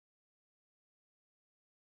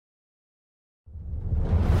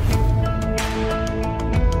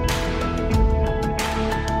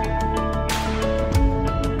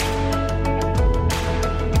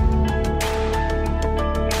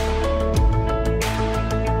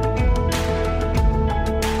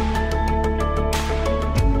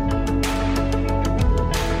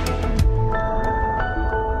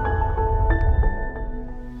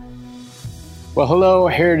Well, hello,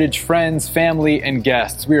 Heritage friends, family, and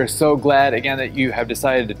guests. We are so glad again that you have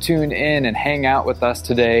decided to tune in and hang out with us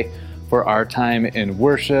today for our time in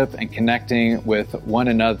worship and connecting with one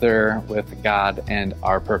another, with God and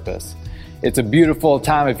our purpose. It's a beautiful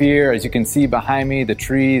time of year. As you can see behind me, the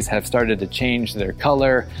trees have started to change their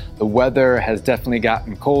color. The weather has definitely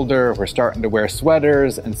gotten colder. We're starting to wear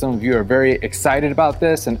sweaters, and some of you are very excited about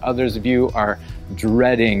this, and others of you are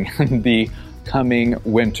dreading the coming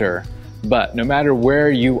winter. But no matter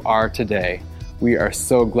where you are today, we are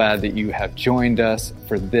so glad that you have joined us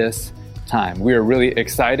for this time. We are really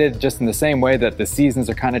excited, just in the same way that the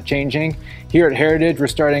seasons are kind of changing. Here at Heritage, we're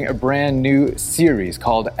starting a brand new series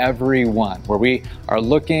called Everyone, where we are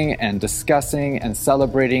looking and discussing and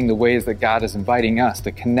celebrating the ways that God is inviting us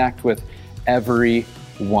to connect with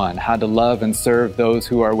everyone, how to love and serve those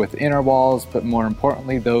who are within our walls, but more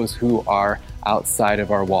importantly, those who are outside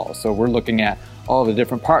of our walls. So we're looking at all the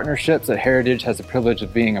different partnerships that Heritage has the privilege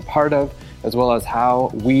of being a part of, as well as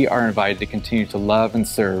how we are invited to continue to love and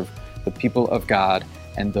serve the people of God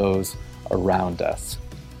and those around us.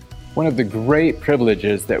 One of the great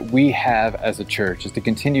privileges that we have as a church is to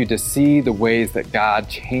continue to see the ways that God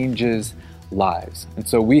changes lives. And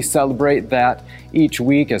so we celebrate that each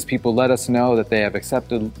week as people let us know that they have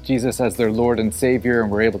accepted Jesus as their Lord and Savior,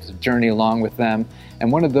 and we're able to journey along with them.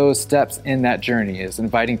 And one of those steps in that journey is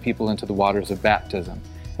inviting people into the waters of baptism.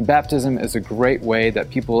 And baptism is a great way that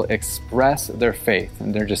people express their faith,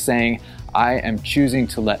 and they're just saying, I am choosing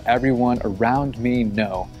to let everyone around me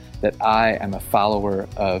know that I am a follower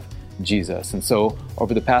of Jesus. And so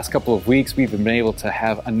over the past couple of weeks, we've been able to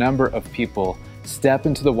have a number of people step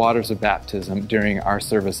into the waters of baptism during our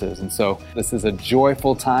services. And so this is a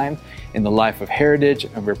joyful time in the life of Heritage,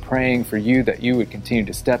 and we're praying for you that you would continue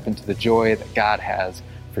to step into the joy that God has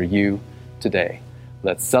for you today.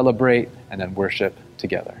 Let's celebrate and then worship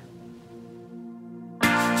together.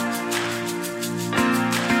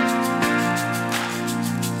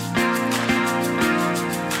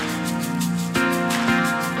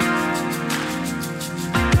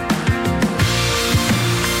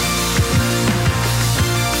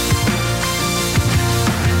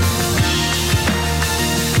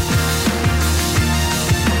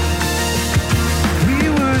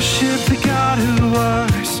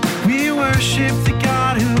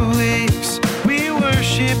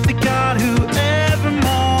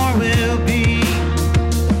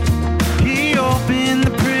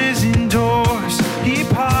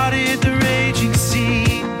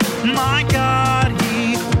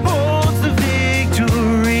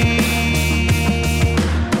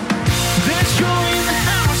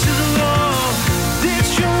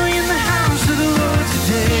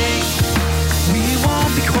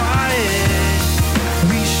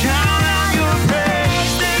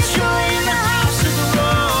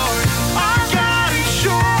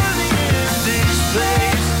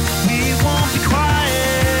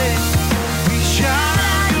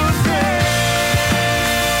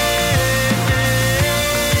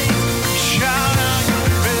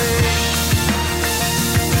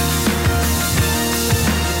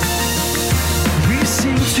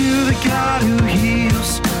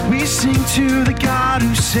 To the God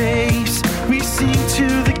who saves, we sing to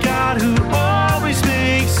the God who always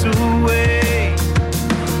makes a way.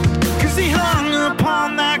 'Cause he hung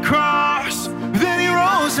upon that cross, then he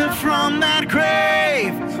rose up from that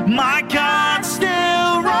grave. My God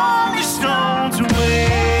still rolled the stones away.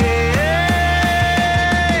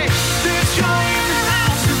 There's joy in the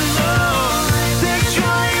house of the Lord. There's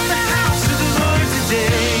joy in the house of the Lord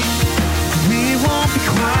today. We won't be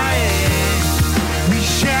quiet. We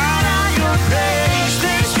shout out your praise.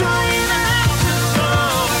 There's joy in the house of the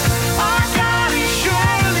Lord. Our God is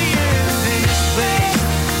surely in this place.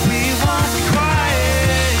 We won't be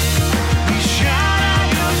quiet. We shout out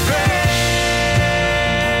your praise.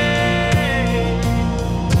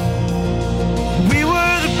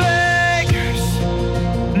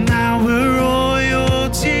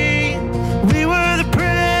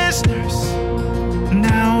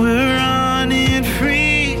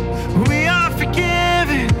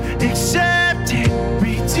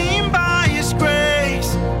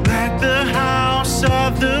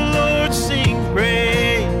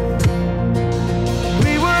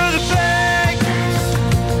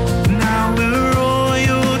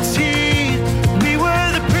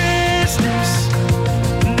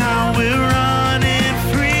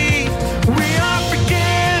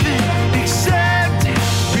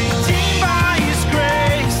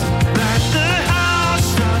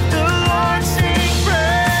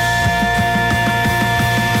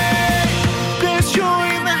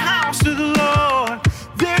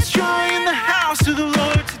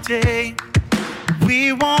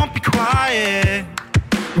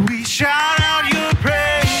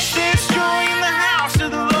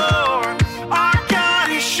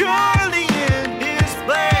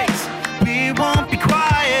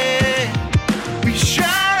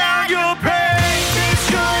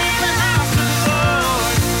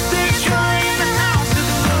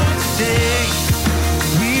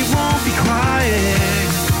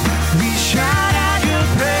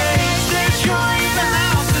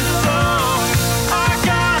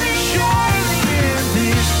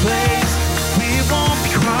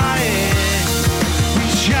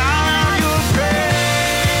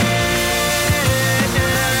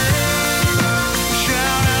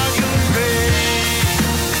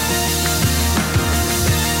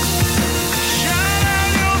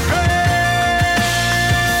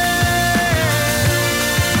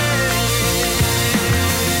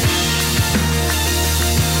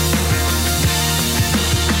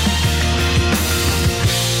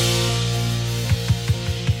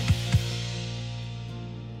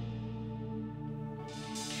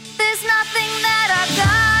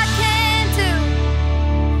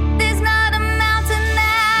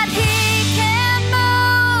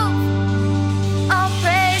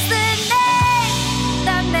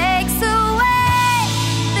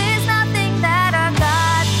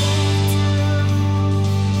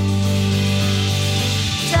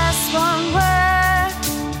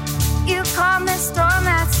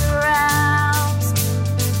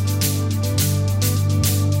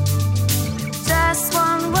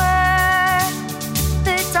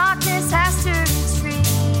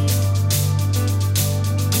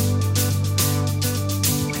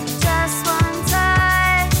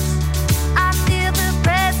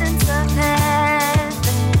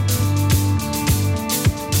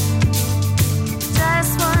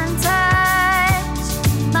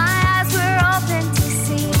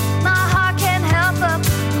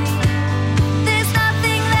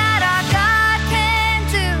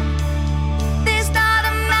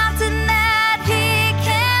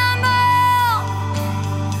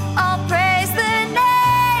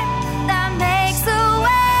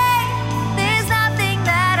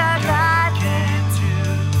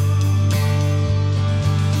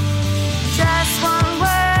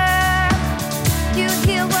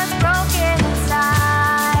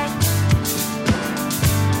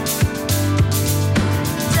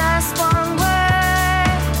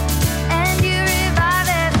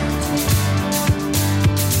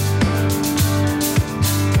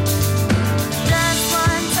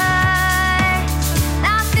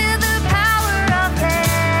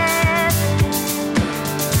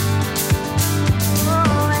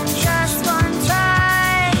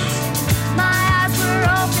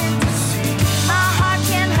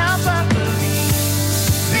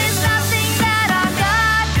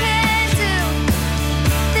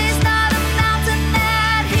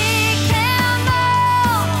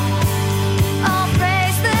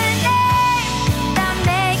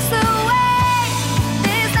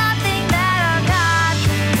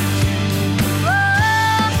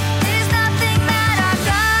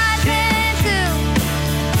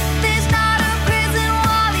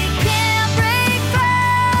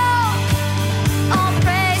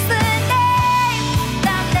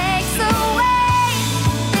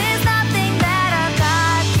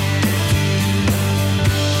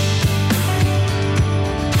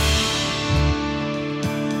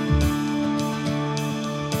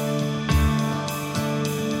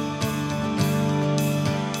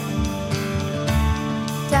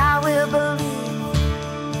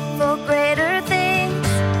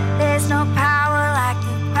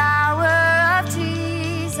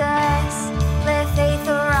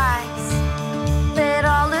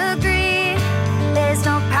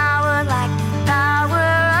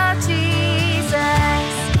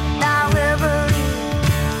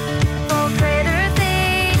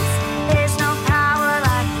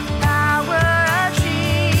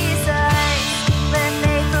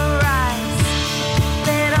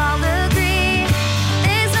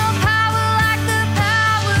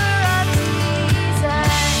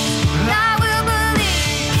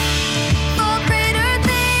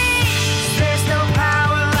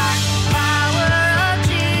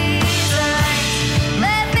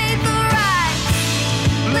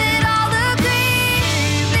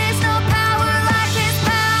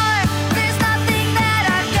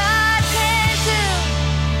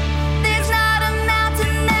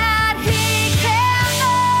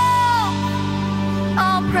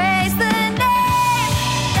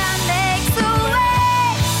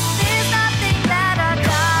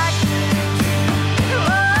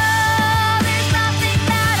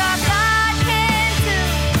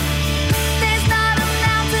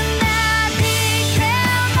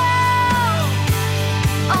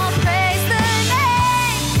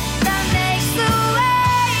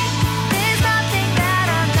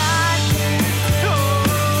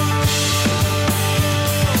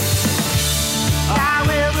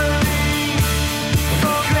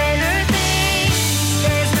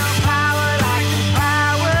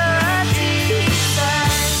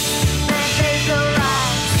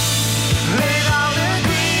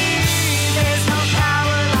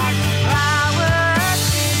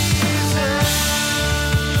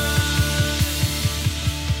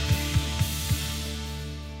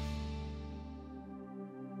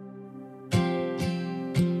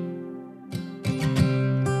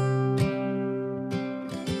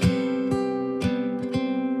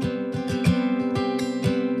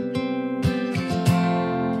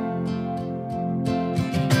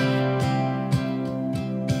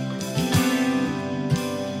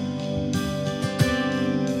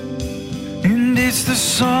 the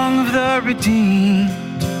song of the redeemed,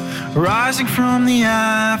 rising from the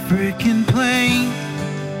African plain.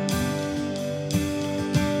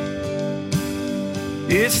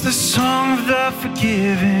 It's the song of the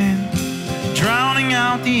forgiven, drowning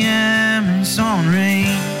out the Amazon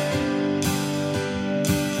rain.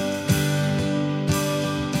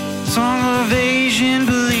 Song of Asian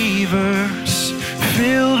believers,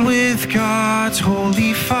 filled with God's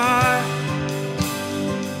holy fire.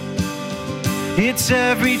 It's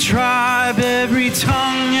every tribe, every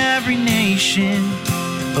tongue, every nation,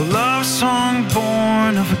 a love song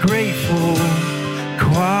born of a grateful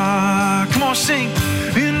choir. Come on, sing.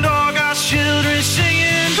 And all God's children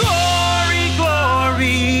singing, glory,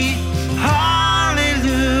 glory,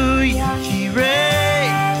 hallelujah, He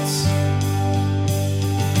reigns.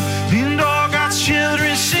 And all God's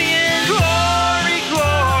children singing, glory,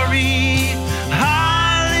 glory,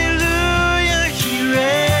 hallelujah, He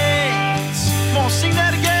reigns. Come on, sing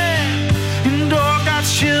that again. And all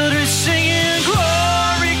God's children singing,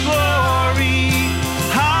 glory, glory,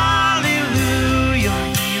 hallelujah,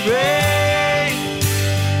 He reigns.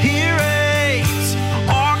 He reigns.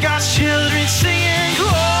 All God's children singing,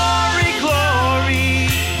 glory, glory,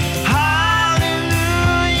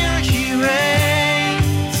 hallelujah, He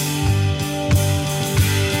reigns.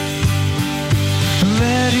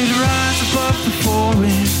 Let it rise above the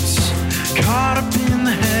forest, caught up in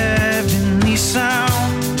the heavenly sound.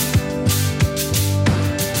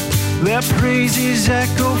 Let praises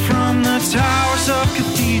echo from the towers of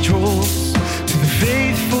cathedrals to the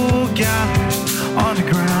faithful gathered on the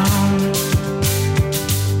ground.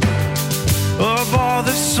 Of all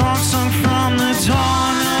the songs sung from the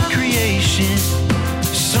dawn of creation,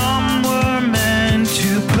 some were meant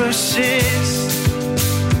to persist.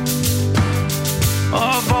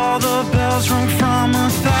 Of all the bells rung from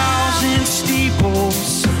 1,000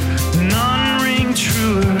 steeples, none ring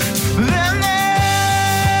truer than they.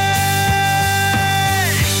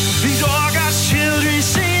 These are God's children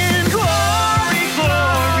singing, glory,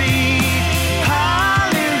 glory,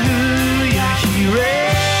 hallelujah, He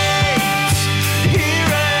reigns, He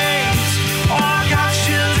reigns. All God's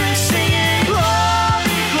children singing,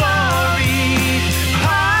 glory, glory,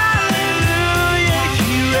 hallelujah,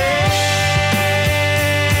 He reigns.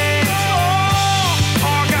 Oh,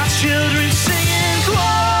 all God's children singing,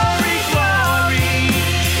 glory, glory,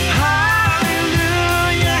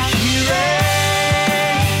 hallelujah, He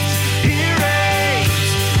reigns, He reigns.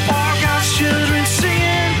 All God's children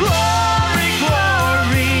singing, glory,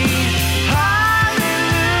 glory,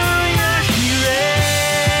 hallelujah, He reigns.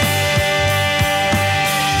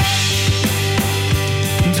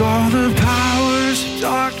 And all the powers of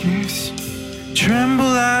darkness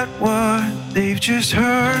tremble at what they've just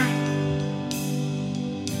heard.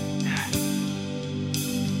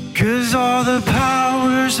 'Cause all the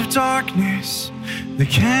powers of darkness, they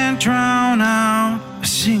can't drown out a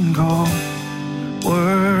single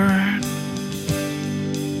word.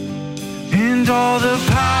 And all the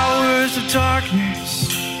powers of darkness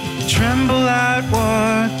tremble at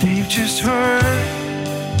what they've just heard.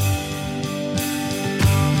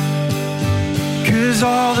 'Cause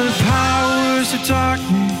all the powers of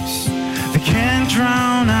darkness, they can't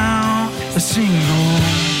drown out a single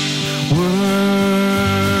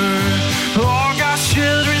word. All God's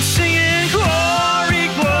children singing, glory,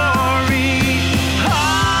 glory,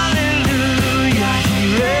 hallelujah, He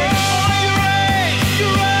reigns. Oh, you reign, you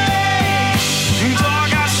reign. And all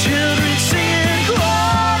God's children singing,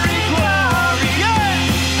 glory, glory, yeah,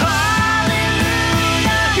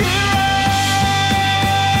 hallelujah, He reigns.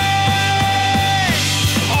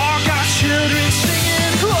 All God's children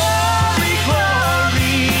singing, glory,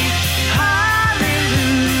 glory,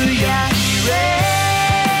 hallelujah, He reigns,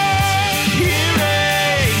 He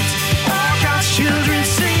reigns. All God's children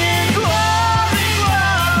singing, glory,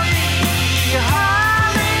 glory,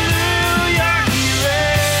 hallelujah, He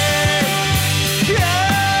reigns, yeah.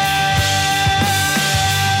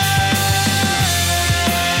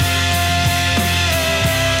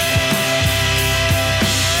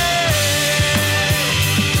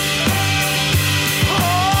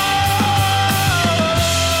 Oh,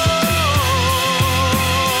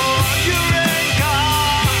 you reign,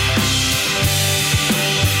 God.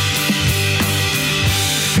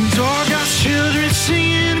 And all God's children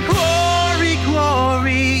singing, glory,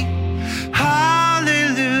 glory,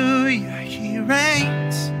 hallelujah, He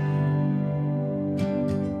reigns.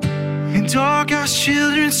 And all God's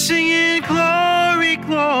children singing, glory,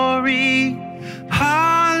 glory,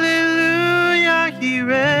 hallelujah, He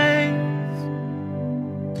reigns.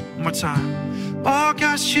 One more time. All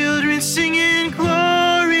God's children singing,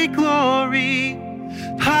 glory, glory,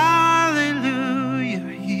 hallelujah,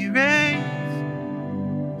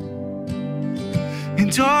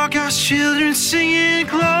 And all God's children singing,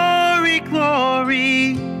 glory,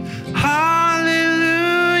 glory,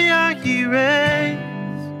 hallelujah, He reigns.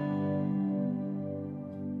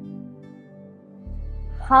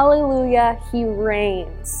 Hallelujah, He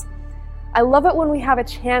reigns. I love it when we have a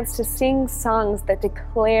chance to sing songs that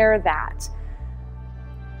declare that.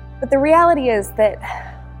 But the reality is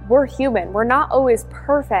that we're human. We're not always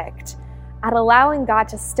perfect at allowing God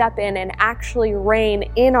to step in and actually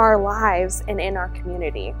reign in our lives and in our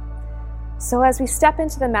community. So as we step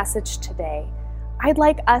into the message today, I'd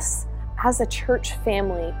like us as a church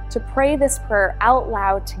family to pray this prayer out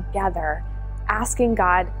loud together, asking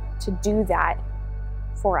God to do that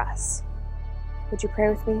for us. Would you pray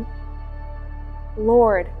with me?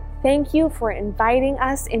 Lord, thank you for inviting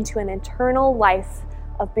us into an eternal life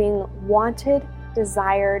of being wanted,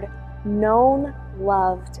 desired, known,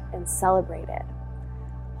 loved, and celebrated.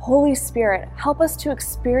 Holy Spirit, help us to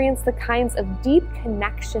experience the kinds of deep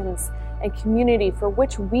connections and community for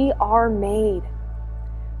which we are made.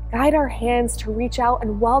 Guide our hands to reach out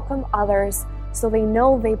and welcome others so they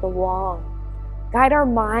know they belong. Guide our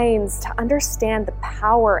minds to understand the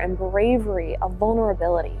power and bravery of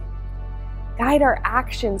vulnerability. Guide our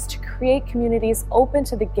actions to create communities open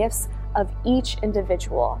to the gifts of each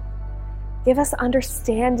individual. Give us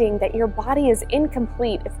understanding that your body is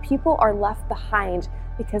incomplete if people are left behind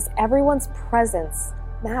because everyone's presence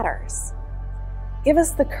matters. Give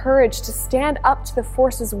us the courage to stand up to the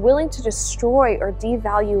forces willing to destroy or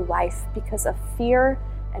devalue life because of fear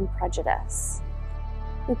and prejudice.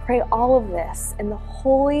 We pray all of this in the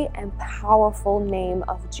holy and powerful name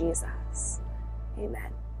of Jesus.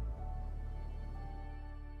 Amen.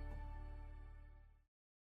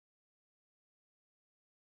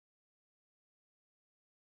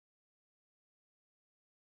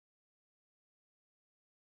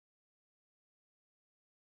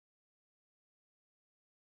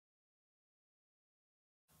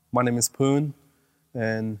 My name is Poon,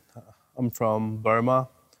 and I'm from Burma,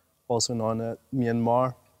 also known as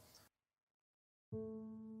Myanmar.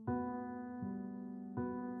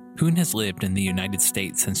 Poon has lived in the United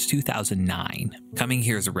States since 2009, coming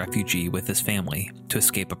here as a refugee with his family to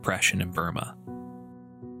escape oppression in Burma.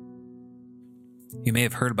 You may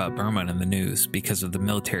have heard about Burma in the news because of the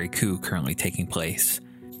military coup currently taking place,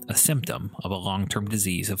 a symptom of a long-term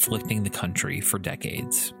disease afflicting the country for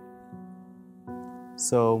decades.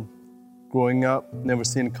 So, growing up, never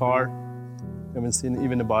seen a car, never seen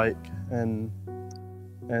even a bike, and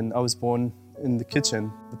I was born in the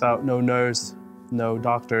kitchen without no nurse, no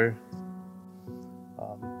doctor.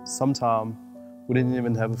 Sometimes we didn't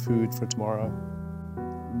even have food for tomorrow.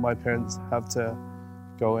 My parents have to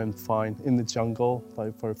go and find in the jungle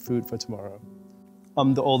for food for tomorrow.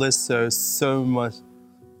 I'm the oldest, so much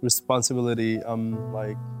responsibility.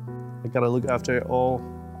 I gotta look after all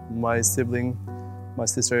my siblings, my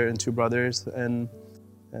sister and two brothers, and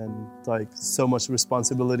so much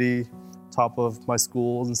responsibility, top of my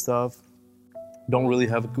schools and stuff. Don't really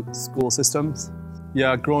have good school systems.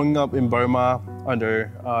 Yeah, growing up in Burma under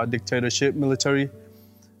dictatorship military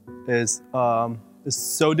is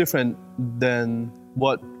so different than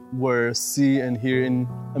what we're see and hear in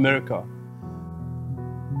America.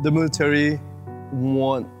 The military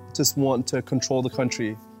just want to control the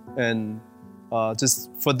country and just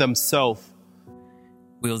for themselves.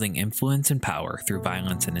 Wielding influence and power through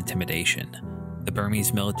violence and intimidation, the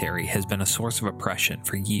Burmese military has been a source of oppression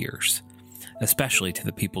for years, especially to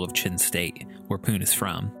the people of Chin State, where Poon is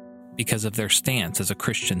from, because of their stance as a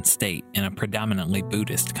Christian state in a predominantly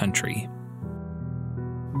Buddhist country.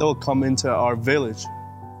 They'll come into our village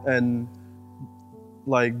and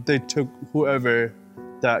they took whoever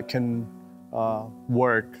that can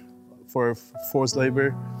work for forced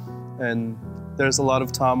labor, and there's a lot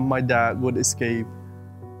of time my dad would escape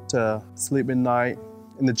to sleep at night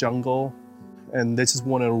in the jungle, and they just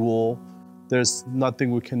want to rule. There's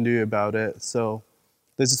nothing we can do about it, so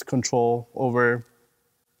they just control over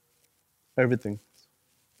everything.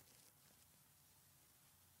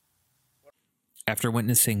 After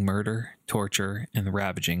witnessing murder, torture, and the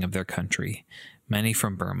ravaging of their country, many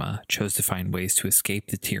from Burma chose to find ways to escape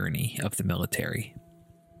the tyranny of the military.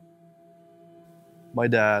 My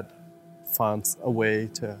dad found a way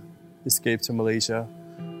to escape to Malaysia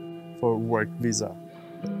for work visa.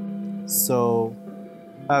 So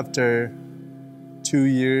after 2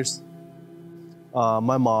 years,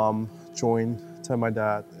 my mom joined to my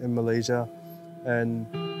dad in Malaysia, and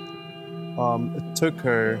it took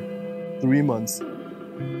her 3 months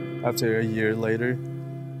after a year later,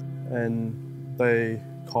 and they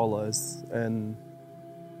called us, and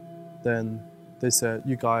then they said,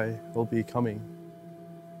 "You guys will be coming."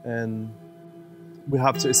 And we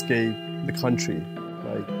have to escape the country,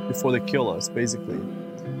 like before they kill us, basically.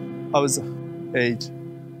 I was age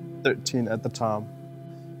 13 at the time.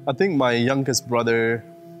 I think my youngest brother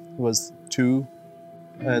was 2,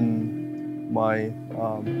 and my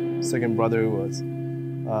second brother was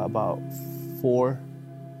about 4,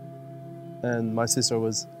 and my sister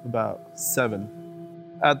was about 7.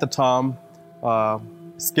 At the time,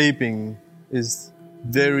 escaping is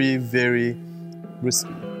very, very risky.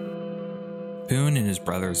 Poon and his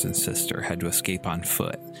brothers and sister had to escape on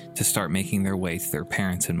foot to start making their way to their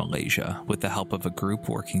parents in Malaysia with the help of a group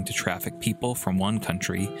working to traffic people from one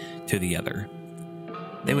country to the other.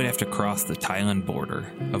 They would have to cross the Thailand border,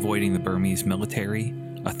 avoiding the Burmese military,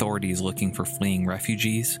 authorities looking for fleeing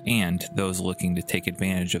refugees, and those looking to take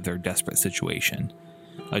advantage of their desperate situation.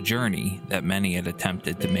 A journey that many had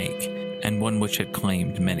attempted to make, and one which had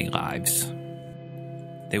claimed many lives.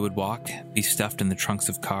 They would walk, be stuffed in the trunks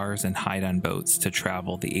of cars, and hide on boats to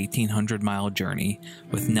travel the 1,800-mile journey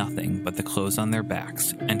with nothing but the clothes on their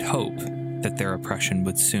backs and hope that their oppression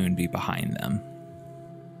would soon be behind them.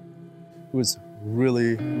 It was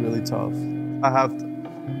really, really tough. I have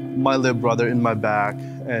my little brother in my back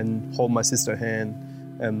and hold my sister's hand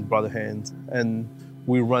and brother's hand. And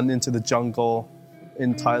we run into the jungle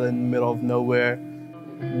in Thailand, middle of nowhere.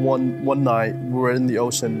 One night, we were in the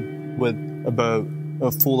ocean with a boat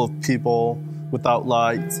full of people without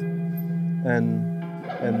lights,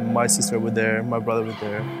 and my sister was there, my brother was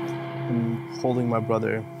there, and holding my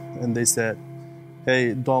brother, and they said,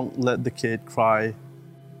 "Hey, don't let the kid cry.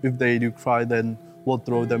 If they do cry, then we'll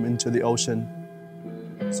throw them into the ocean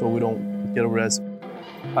so we don't get arrested."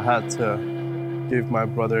 I had to give my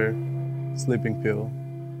brother sleeping pill,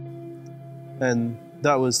 and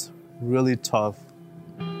that was really tough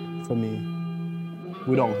for me.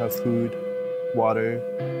 We don't have food, water,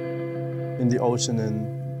 in the ocean in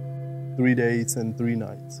 3 days and 3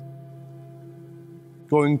 nights.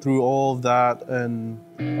 Going through all of that and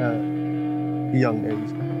at a young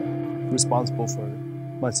age, responsible for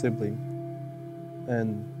my sibling,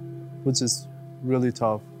 and which is really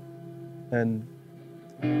tough. And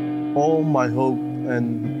all my hope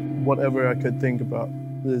and whatever I could think about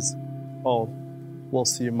is, oh, we'll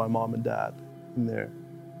see my mom and dad in there.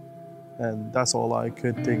 And that's all I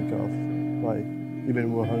could think of. Like,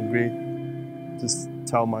 even we're hungry, just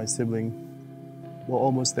tell my sibling, we're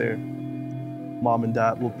almost there. Mom and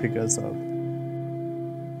dad will pick us up.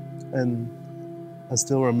 And I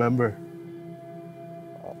still remember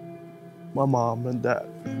my mom and dad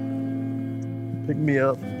picked me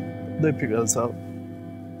up. They picked us up,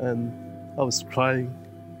 and I was crying.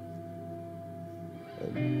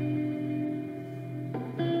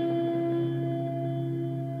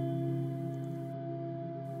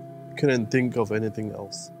 Couldn't think of anything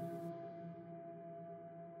else.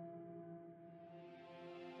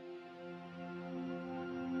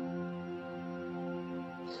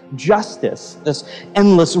 Justice, this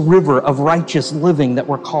endless river of righteous living that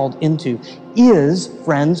we're called into, is,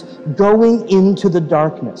 friends, going into the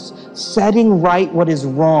darkness, setting right what is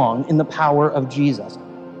wrong in the power of Jesus.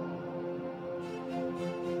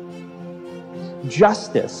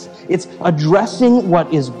 Justice, it's addressing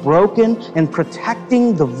what is broken and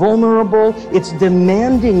protecting the vulnerable. It's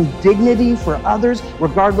demanding dignity for others,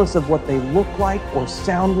 regardless of what they look like or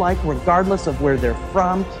sound like, regardless of where they're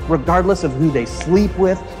from, regardless of who they sleep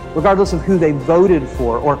with, regardless of who they voted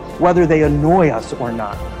for, or whether they annoy us or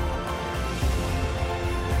not.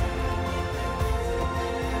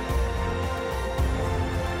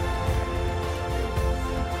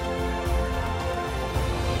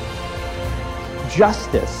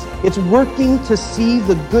 Justice. It's working to see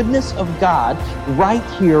the goodness of God right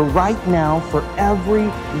here, right now, for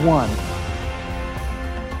everyone.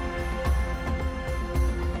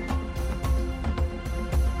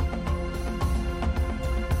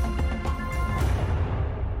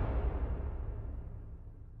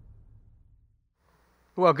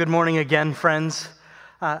 Well, good morning again, friends.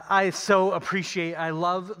 I so appreciate, I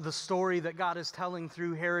love the story that God is telling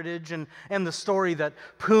through Heritage and the story that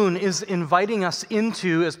Poon is inviting us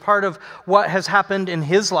into as part of what has happened in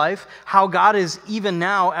his life, how God is even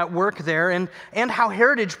now at work there, and how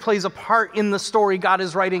Heritage plays a part in the story God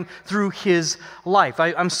is writing through his life.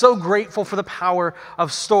 I'm so grateful for the power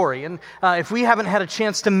of story. And if we haven't had a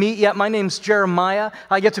chance to meet yet, my name's Jeremiah.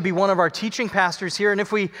 I get to be one of our teaching pastors here. And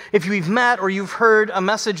if we've met or you've heard a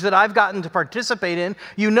message that I've gotten to participate in,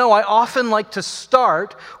 you know I often like to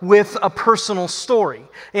start with a personal story.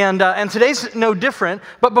 And today's no different.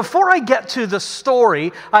 But before I get to the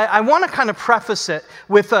story, I want to kind of preface it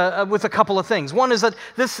with a couple of things. One is that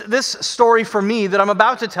this story for me that I'm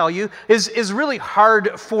about to tell you is really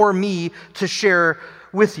hard for me to share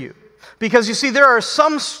with you. Because you see, there are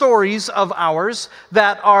some stories of ours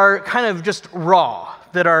that are kind of just raw,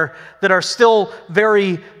 that are still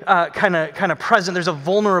very kind of present. There's a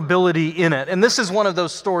vulnerability in it. And this is one of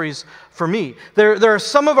those stories for me. There are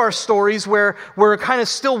some of our stories where we're kind of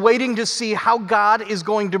still waiting to see how God is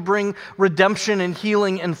going to bring redemption and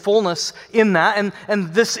healing and fullness in that.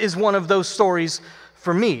 And this is one of those stories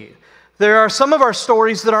for me. There are some of our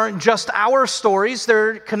stories that aren't just our stories,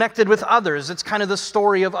 they're connected with others. It's kind of the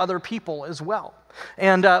story of other people as well.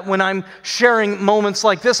 And when I'm sharing moments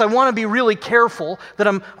like this, I want to be really careful that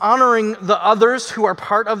I'm honoring the others who are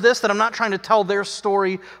part of this, that I'm not trying to tell their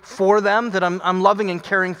story for them, that I'm loving and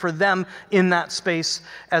caring for them in that space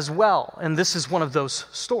as well. And this is one of those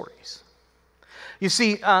stories. You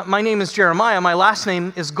see, my name is Jeremiah. My last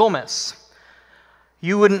name is Gomez.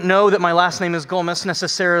 You wouldn't know that my last name is Gomez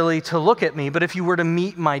necessarily to look at me, but if you were to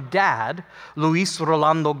meet my dad, Luis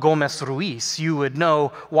Rolando Gomez Ruiz, you would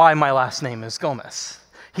know why my last name is Gomez.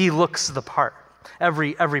 He looks the part,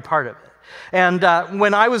 every part of it. And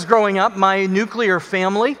when I was growing up, my nuclear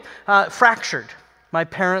family fractured. My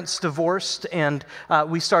parents divorced, and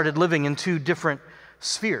we started living in two different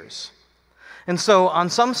spheres. And so on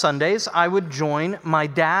some Sundays, I would join my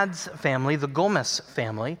dad's family, the Gomez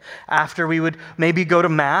family. After we would maybe go to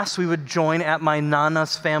Mass, we would join at my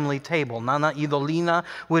Nana's family table. Nana Idolina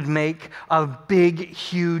would make a big,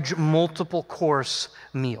 huge, multiple-course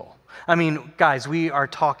meal. I mean, guys, we are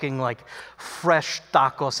talking like fresh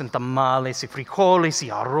tacos and tamales y frijoles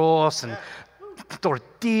y arroz and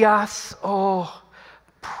tortillas. Oh,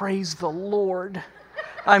 praise the Lord.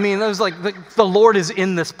 I mean, it was like the Lord is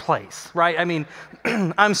in this place, right? I mean,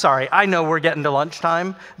 I'm sorry. I know we're getting to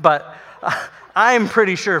lunchtime, but I'm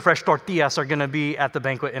pretty sure fresh tortillas are going to be at the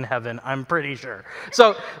banquet in heaven. I'm pretty sure.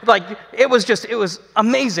 So, like, it was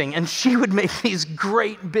amazing. And she would make these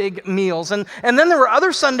great big meals. And then there were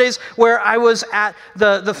other Sundays where I was at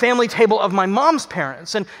the family table of my mom's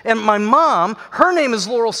parents. And my mom, her name is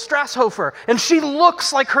Laurel Strasshofer. And she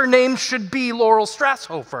looks like her name should be Laurel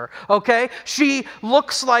Strasshofer, okay? She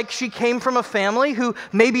looks like she came from a family who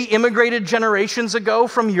maybe immigrated generations ago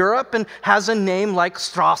from Europe and has a name like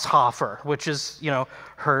Strasshofer, which is,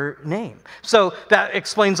 her name. So that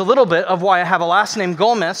explains a little bit of why I have a last name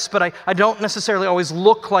Gomez, but I don't necessarily always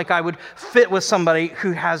look like I would fit with somebody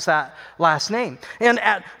who has that last name. And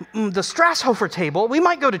at the Strasshofer table, we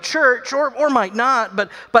might go to church or might not,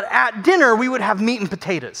 but at dinner we would have meat and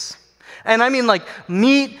potatoes. And I mean like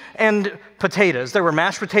meat and potatoes. There were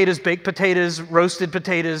mashed potatoes, baked potatoes, roasted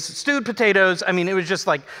potatoes, stewed potatoes. I mean, it was just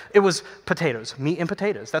like, it was potatoes, meat and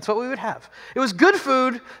potatoes. That's what we would have. It was good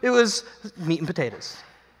food. It was meat and potatoes.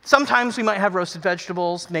 Sometimes we might have roasted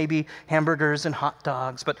vegetables, maybe hamburgers and hot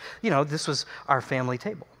dogs, but, this was our family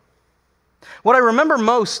table. What I remember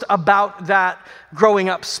most about that growing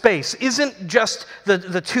up space isn't just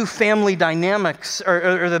the two family dynamics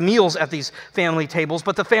or the meals at these family tables,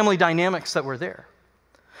 but the family dynamics that were there.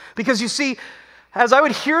 Because you see, as I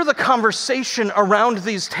would hear the conversation around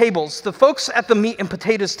these tables, the folks at the meat and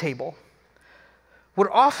potatoes table would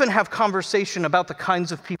often have conversation about the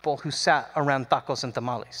kinds of people who sat around tacos and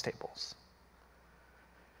tamales tables.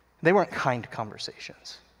 They weren't kind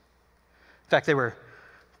conversations. In fact, they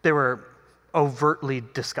were overtly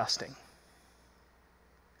disgusting.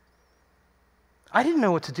 I didn't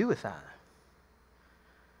know what to do with that.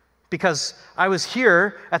 Because I was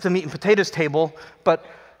here at the meat and potatoes table, but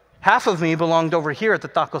half of me belonged over here at the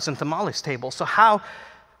tacos and tamales table. So how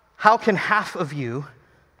can half of you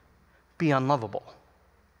be unlovable?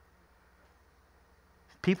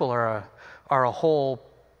 People are a whole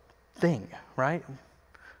thing, right?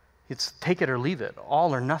 It's take it or leave it,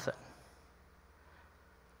 all or nothing.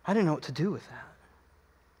 I didn't know what to do with that.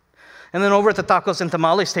 And then over at the tacos and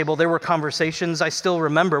tamales table, there were conversations I still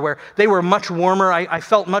remember where they were much warmer. I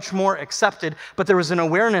felt much more accepted, but there was an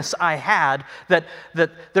awareness I had that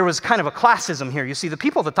there was kind of a classism here. You see, the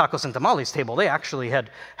people at the tacos and tamales table, they actually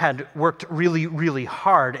had worked really, really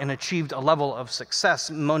hard and achieved a level of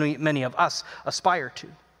success many of us aspire to.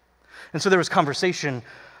 And so there was conversation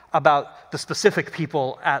about the specific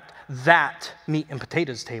people at that meat and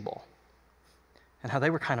potatoes table and how they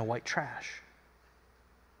were kind of white trash.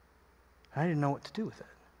 I didn't know what to do with it.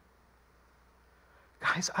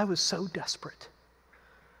 Guys, I was so desperate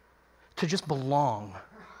to just belong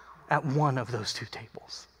at one of those two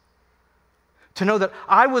tables. To know that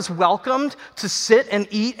I was welcomed to sit and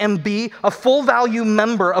eat and be a full value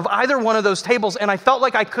member of either one of those tables, and I felt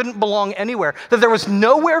like I couldn't belong anywhere, that there was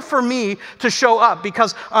nowhere for me to show up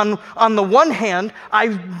because on the one hand,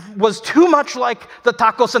 I was too much like the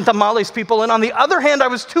tacos and tamales people, and on the other hand, I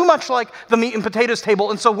was too much like the meat and potatoes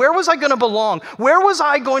table, and so where was I going to belong? Where was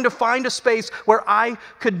I going to find a space where I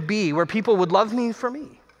could be, where people would love me for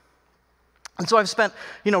me? And so I've spent,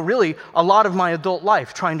 really a lot of my adult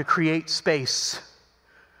life trying to create space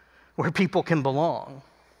where people can belong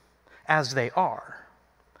as they are.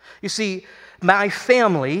 You see, my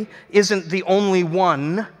family isn't the only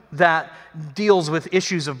one that deals with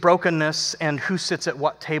issues of brokenness and who sits at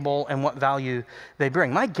what table and what value they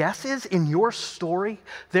bring. My guess is in your story,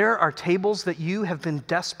 there are tables that you have been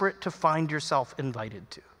desperate to find yourself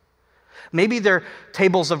invited to. Maybe they're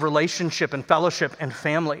tables of relationship and fellowship and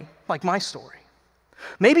family, like my story.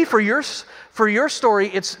 Maybe for your story,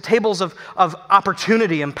 it's tables of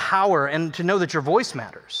opportunity and power and to know that your voice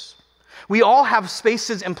matters. We all have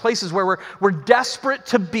spaces and places where we're desperate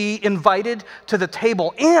to be invited to the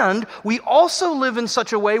table. And we also live in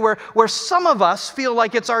such a way where some of us feel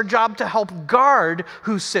like it's our job to help guard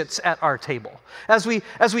who sits at our table. As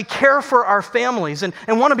we care for our families and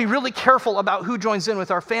want to be really careful about who joins in with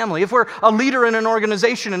our family. If we're a leader in an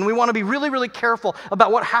organization and we want to be really, really careful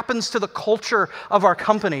about what happens to the culture of our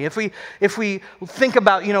company. If we think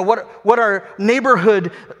about, what our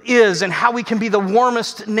neighborhood is and how we can be the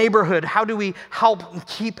warmest neighborhood, how do we help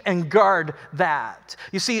keep and guard that?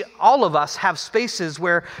 You see, all of us have spaces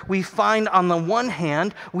where we find on the one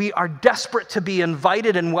hand, we are desperate to be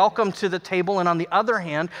invited and welcomed to the table, and on the other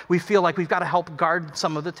hand, we feel like we've got to help guard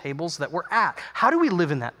some of the tables that we're at. How do we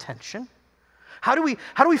live in that tension? How do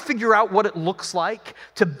we figure out what it looks like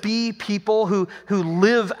to be people who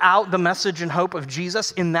live out the message and hope of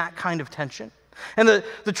Jesus in that kind of tension? And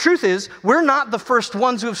the truth is, we're not the first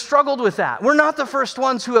ones who have struggled with that. We're not the first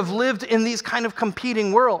ones who have lived in these kind of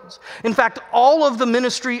competing worlds. In fact, all of the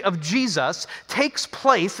ministry of Jesus takes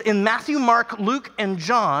place in Matthew, Mark, Luke, and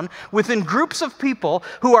John within groups of people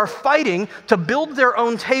who are fighting to build their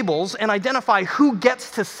own tables and identify who gets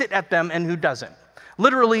to sit at them and who doesn't,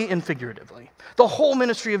 literally and figuratively. The whole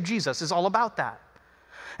ministry of Jesus is all about that.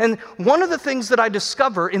 And one of the things that I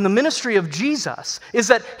discover in the ministry of Jesus is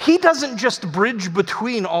that he doesn't just bridge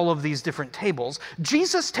between all of these different tables.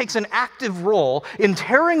 Jesus takes an active role in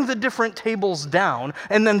tearing the different tables down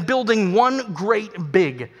and then building one great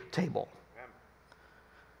big table.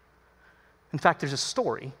 In fact, there's a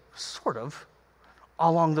story, sort of,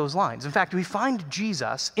 along those lines. In fact, we find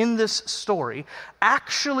Jesus in this story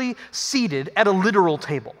actually seated at a literal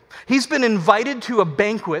table. He's been invited to a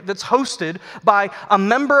banquet that's hosted by a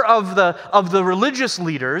member of the religious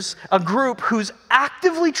leaders, a group who's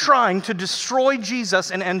actively trying to destroy Jesus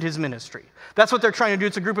and end his ministry. That's what they're trying to do.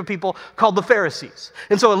 It's a group of people called the Pharisees.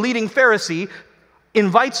 And so a leading Pharisee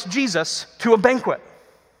invites Jesus to a banquet,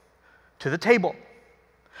 to the table.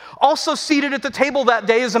 Also seated at the table that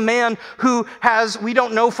day is a man who has, we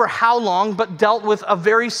don't know for how long, but dealt with a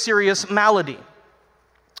very serious malady.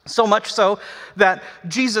 So much so that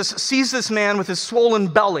Jesus sees this man with his swollen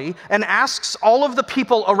belly and asks all of the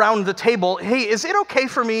people around the table, hey, is it okay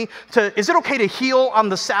to heal on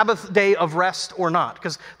the Sabbath day of rest or not?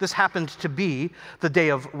 Because this happened to be the day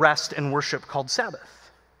of rest and worship called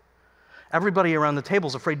Sabbath. Everybody around the table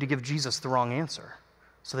is afraid to give Jesus the wrong answer,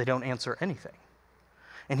 so they don't answer anything.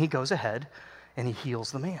 And he goes ahead and he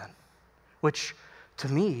heals the man, which to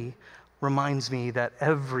me reminds me that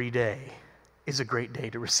every day is a great day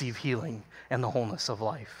to receive healing and the wholeness of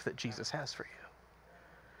life that Jesus has for you.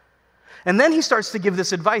 And then he starts to give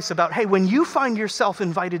this advice about, hey, when you find yourself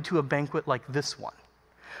invited to a banquet like this one,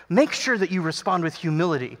 make sure that you respond with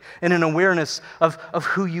humility and an awareness of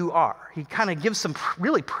who you are. He kind of gives some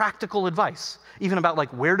really practical advice, even about like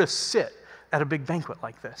where to sit at a big banquet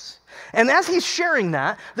like this. And as he's sharing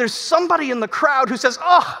that, there's somebody in the crowd who says,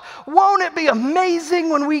 oh, won't it be amazing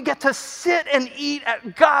when we get to sit and eat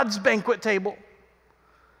at God's banquet table?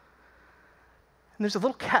 And there's a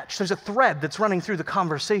little catch. There's a thread that's running through the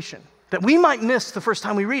conversation that we might miss the first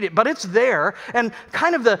time we read it, but it's there. And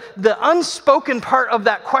kind of the unspoken part of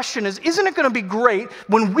that question is, isn't it going to be great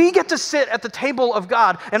when we get to sit at the table of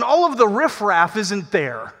God and all of the riffraff isn't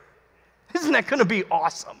there? Isn't that going to be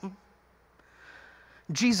awesome?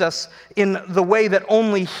 Jesus, in the way that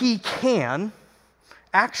only he can,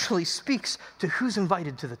 actually speaks to who's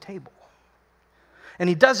invited to the table. And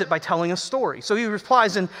he does it by telling a story. So he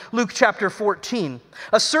replies in Luke chapter 14,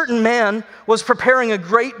 a certain man was preparing a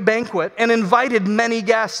great banquet and invited many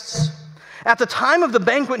guests. At the time of the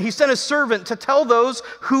banquet, he sent his servant to tell those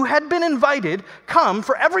who had been invited, "Come,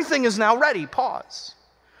 for everything is now ready." Pause.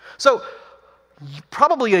 So,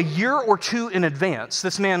 probably a year or two in advance,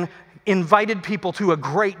 this man invited people to a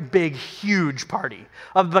great, big, huge party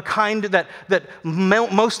of the kind that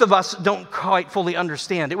most of us don't quite fully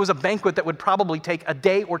understand. It was a banquet that would probably take a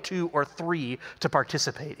day or two or three to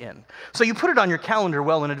participate in. So you put it on your calendar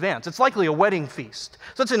well in advance. It's likely a wedding feast.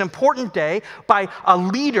 So it's an important day by a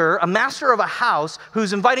leader, a master of a house,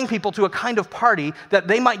 who's inviting people to a kind of party that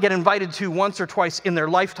they might get invited to once or twice in their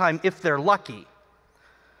lifetime if they're lucky.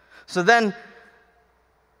 So then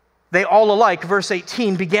they all alike, verse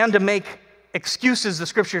 18, began to make excuses, the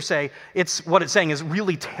scriptures say. What it's saying is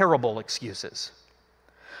really terrible excuses.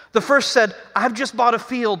 The first said, "I've just bought a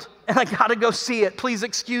field and I gotta go see it. Please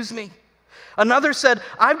excuse me." Another said,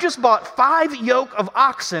 "I've just bought 5 yoke of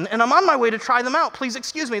oxen and I'm on my way to try them out. Please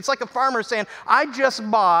excuse me." It's like a farmer saying, "I just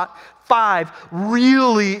bought 5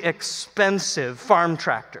 really expensive farm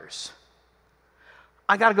tractors.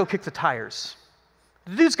 I gotta go kick the tires."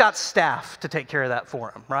 The dude's got staff to take care of that for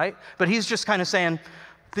him, right? But he's just kind of saying,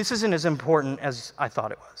 this isn't as important as I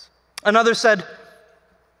thought it was. Another said,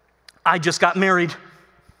 "I just got married.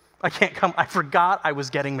 I can't come. I forgot I was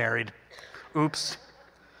getting married. Oops."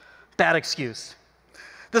 Bad excuse.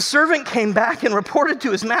 The servant came back and reported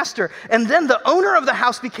to his master, and then the owner of the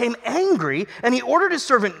house became angry, and he ordered his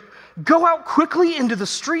servant, "Go out quickly into the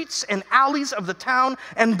streets and alleys of the town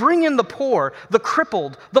and bring in the poor, the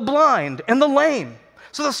crippled, the blind, and the lame."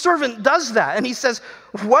 So the servant does that, and he says,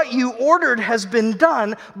 "What you ordered has been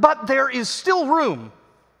done, but there is still room."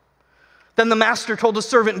 Then the master told the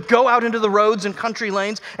servant, "Go out into the roads and country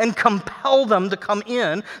lanes and compel them to come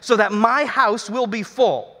in so that my house will be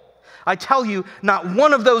full. I tell you, not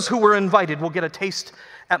one of those who were invited will get a taste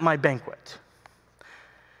at my banquet."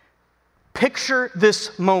 Picture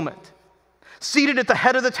this moment. Seated at the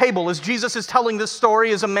head of the table as Jesus is telling this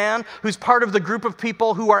story is a man who's part of the group of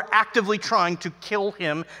people who are actively trying to kill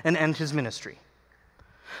him and end his ministry.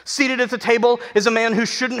 Seated at the table is a man who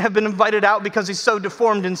shouldn't have been invited out because he's so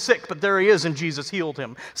deformed and sick, but there he is and Jesus healed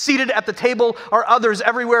him. Seated at the table are others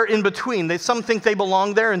everywhere in between. Some think they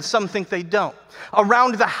belong there and some think they don't.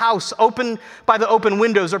 Around the house, open by the open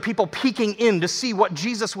windows, are people peeking in to see what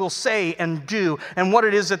Jesus will say and do and what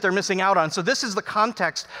it is that they're missing out on. So this is the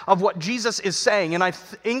context of what Jesus is saying. And I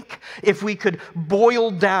think if we could boil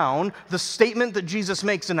down the statement that Jesus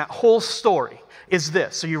makes in that whole story is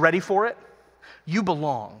this. Are you ready for it? You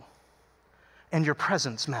belong, and your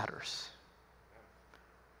presence matters.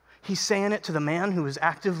 He's saying it to the man who is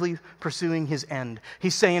actively pursuing his end.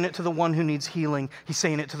 He's saying it to the one who needs healing. He's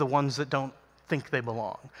saying it to the ones that don't think they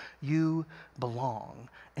belong. You belong,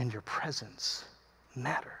 and your presence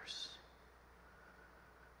matters.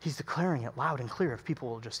 He's declaring it loud and clear if people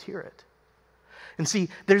will just hear it. And see,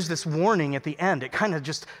 there's this warning at the end. It kind of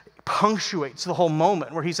just punctuates the whole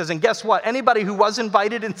moment where he says, and guess what? Anybody who was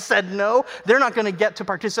invited and said no, they're not going to get to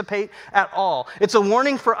participate at all. It's a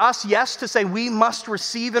warning for us, yes, to say we must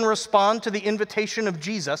receive and respond to the invitation of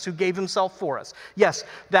Jesus who gave himself for us. Yes,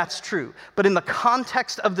 that's true. But in the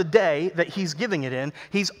context of the day that he's giving it in,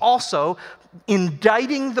 he's also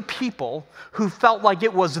indicting the people who felt like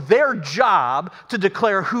it was their job to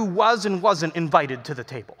declare who was and wasn't invited to the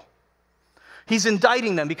table. He's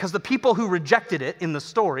indicting them because the people who rejected it in the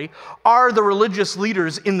story are the religious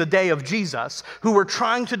leaders in the day of Jesus who were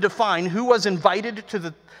trying to define who was invited to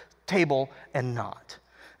the table and not.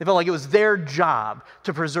 They felt like it was their job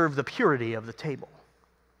to preserve the purity of the table.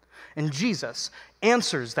 And Jesus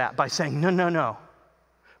answers that by saying, no.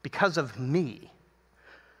 Because of me,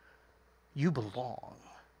 you belong,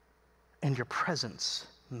 and your presence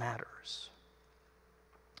matters.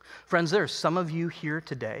 Friends, there are some of you here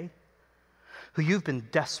today who you've been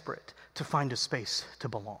desperate to find a space to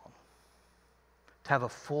belong, to have a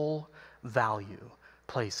full value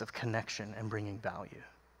place of connection and bringing value.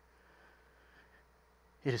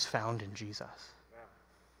 It is found in Jesus.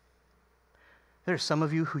 There are some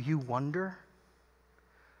of you who you wonder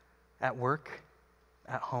at work,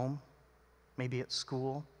 at home, maybe at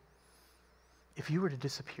school, if you were to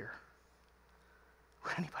disappear,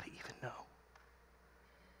 would anybody even know?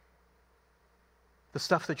 The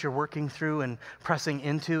stuff that you're working through and pressing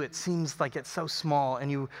into, it seems like it's so small, and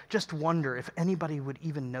you just wonder if anybody would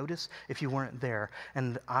even notice if you weren't there.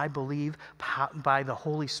 And I believe by the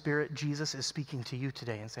Holy Spirit, Jesus is speaking to you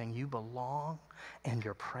today and saying, you belong, and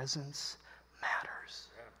your presence matters.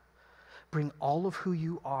 Bring all of who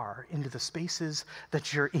you are into the spaces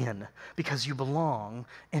that you're in, because you belong,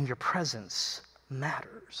 and your presence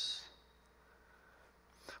matters.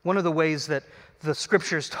 One of the ways that the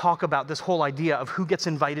scriptures talk about this whole idea of who gets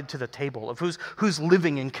invited to the table, of who's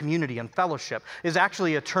living in community and fellowship, is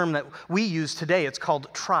actually a term that we use today. It's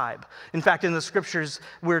called tribe. In fact, in the scriptures,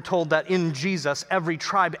 we're told that in Jesus, every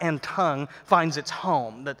tribe and tongue finds its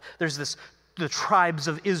home, that there's the tribes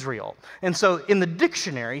of Israel. And so in the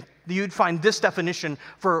dictionary, you'd find this definition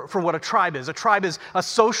for what a tribe is. A tribe is a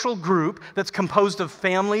social group that's composed of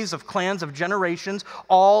families, of clans, of generations,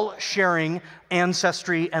 all sharing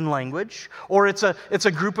ancestry and language. Or it's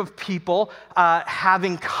a group of people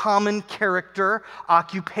having common character,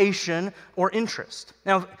 occupation, or interest.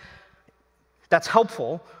 Now, that's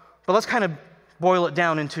helpful, but let's kind of boil it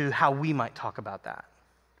down into how we might talk about that.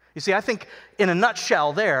 You see, I think in a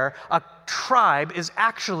nutshell there, a tribe is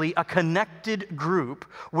actually a connected group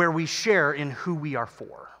where we share in who we are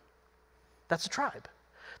for. That's a tribe.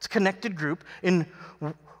 It's a connected group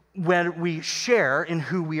when we share in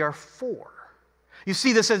who we are for. You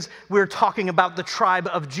see this as we're talking about the tribe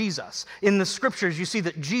of Jesus. In the scriptures, you see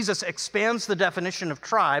that Jesus expands the definition of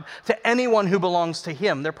tribe to anyone who belongs to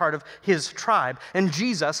him. They're part of his tribe. And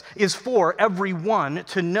Jesus is for everyone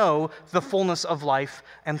to know the fullness of life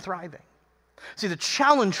and thriving. See, the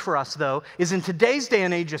challenge for us, though, is in today's day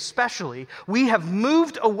and age especially, we have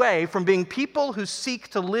moved away from being people who seek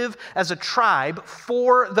to live as a tribe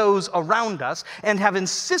for those around us and have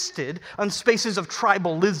insisted on spaces of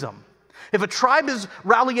tribalism. If a tribe is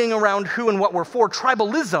rallying around who and what we're for,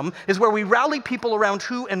 tribalism is where we rally people around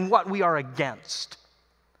who and what we are against.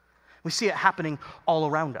 We see it happening all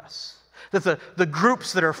around us. That the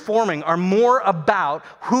groups that are forming are more about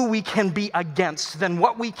who we can be against than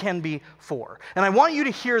what we can be for. And I want you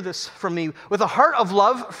to hear this from me with a heart of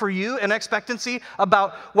love for you and expectancy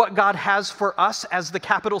about what God has for us as the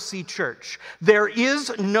capital C church. There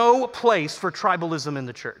is no place for tribalism in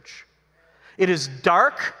the church. It is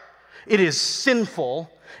dark. It is sinful.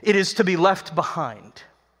 It is to be left behind.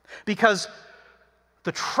 Because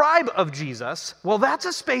the tribe of Jesus, well, that's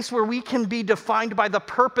a space where we can be defined by the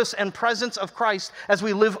purpose and presence of Christ as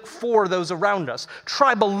we live for those around us.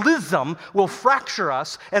 Tribalism will fracture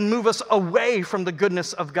us and move us away from the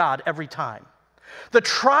goodness of God every time. The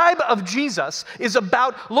tribe of Jesus is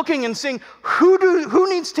about looking and seeing who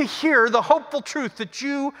needs to hear the hopeful truth that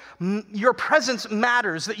your presence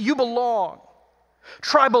matters, that you belong.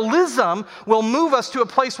 Tribalism will move us to a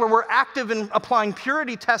place where we're active in applying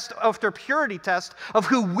purity test after purity test of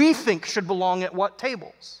who we think should belong at what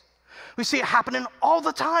tables. We see it happening all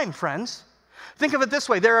the time, friends. Think of it this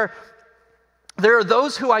way. There are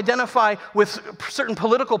those who identify with certain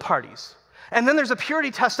political parties. And then there's a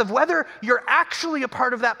purity test of whether you're actually a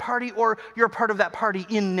part of that party or you're a part of that party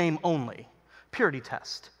in name only. Purity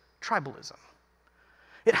test. Tribalism.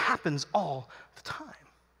 It happens all the time.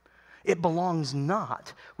 It belongs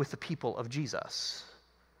not with the people of Jesus,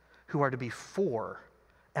 who are to be for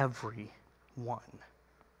everyone.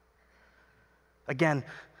 Again,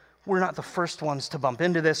 we're not the first ones to bump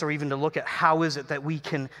into this or even to look at how is it that we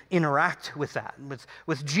can interact with that.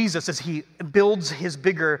 With Jesus, as he builds his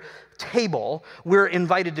bigger table, we're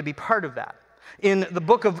invited to be part of that. In the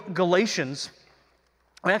book of Galatians,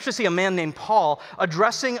 we actually see a man named Paul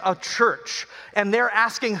addressing a church, and they're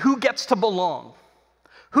asking who gets to belong.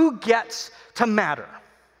 Who gets to matter?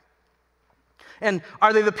 And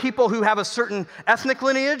are they the people who have a certain ethnic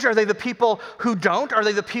lineage? Are they the people who don't? Are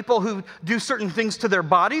they the people who do certain things to their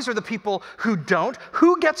bodies? Or the people who don't?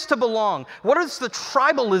 Who gets to belong? What is the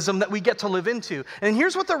tribalism that we get to live into? And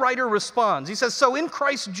here's what the writer responds. He says, so in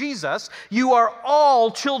Christ Jesus, you are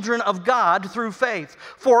all children of God through faith.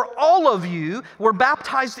 For all of you were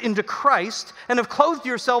baptized into Christ and have clothed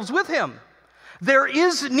yourselves with him. There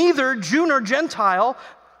is neither Jew nor Gentile,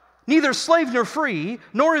 neither slave nor free,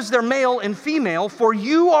 nor is there male and female, for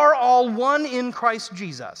you are all one in Christ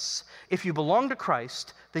Jesus. If you belong to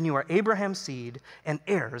Christ, then you are Abraham's seed and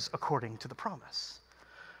heirs according to the promise.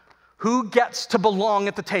 Who gets to belong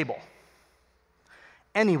at the table?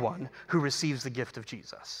 Anyone who receives the gift of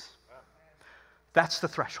Jesus. That's the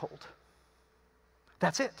threshold.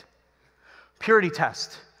 That's it. Purity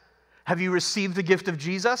test. Have you received the gift of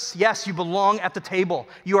Jesus? Yes, you belong at the table.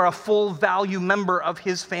 You are a full value member of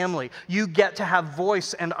his family. You get to have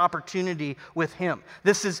voice and opportunity with him.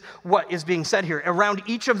 This is what is being said here. Around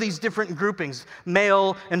each of these different groupings,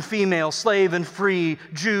 male and female, slave and free,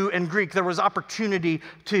 Jew and Greek, there was opportunity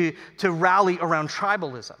to rally around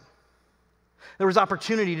tribalism. There was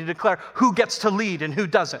opportunity to declare who gets to lead and who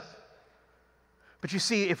doesn't. But you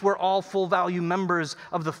see, if we're all full value members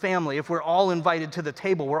of the family, if we're all invited to the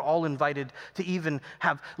table, we're all invited to even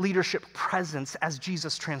have leadership presence as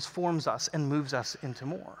Jesus transforms us and moves us into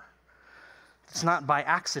more. It's not by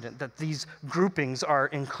accident that these groupings are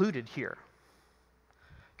included here.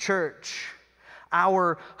 Church,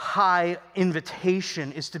 our high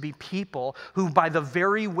invitation is to be people who, by the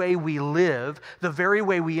very way we live, the very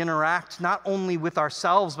way we interact, not only with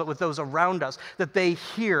ourselves, but with those around us, that they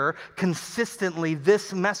hear consistently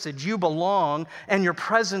this message: you belong and your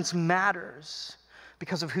presence matters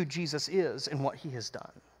because of who Jesus is and what he has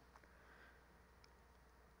done.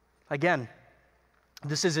 Again,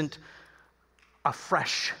 this isn't a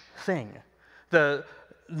fresh thing. The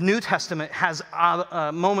New Testament has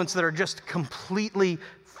moments that are just completely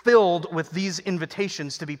filled with these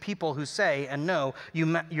invitations to be people who say and know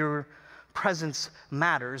your presence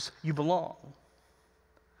matters, you belong.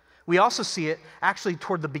 We also see it actually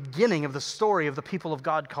toward the beginning of the story of the people of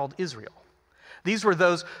God called Israel. These were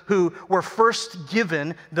those who were first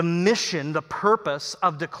given the mission, the purpose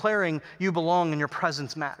of declaring you belong and your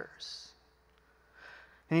presence matters.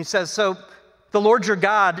 And he says, so the Lord your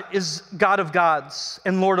God is God of gods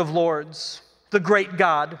and Lord of lords, the great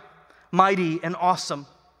God, mighty and awesome,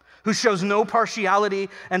 who shows no partiality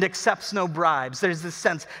and accepts no bribes. There's this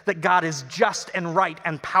sense that God is just and right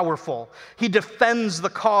and powerful. He defends the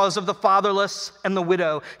cause of the fatherless and the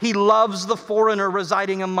widow. He loves the foreigner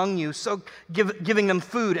residing among you, so giving them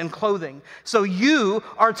food and clothing. So you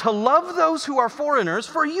are to love those who are foreigners,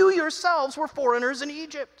 for you yourselves were foreigners in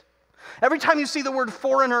Egypt. Every time you see the word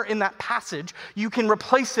foreigner in that passage, you can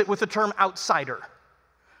replace it with the term outsider.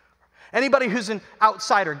 Anybody who's an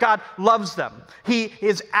outsider, God loves them. He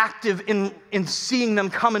is active in seeing them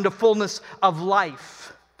come into fullness of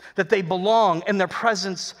life, that they belong and their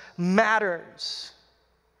presence matters.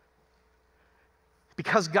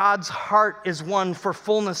 Because God's heart is one for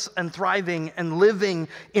fullness and thriving and living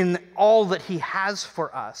in all that he has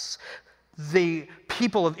for us. The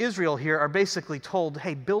people of Israel here are basically told,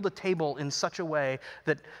 hey, build a table in such a way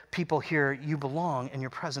that people hear you belong and your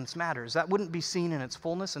presence matters. That wouldn't be seen in its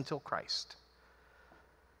fullness until Christ.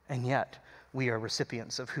 And yet, we are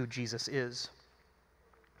recipients of who Jesus is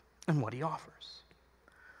and what he offers.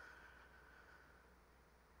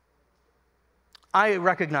 I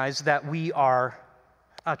recognize that we are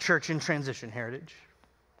a church in transition, Heritage.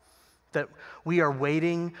 That we are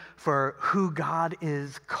waiting for who God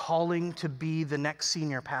is calling to be the next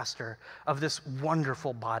senior pastor of this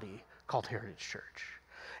wonderful body called Heritage Church.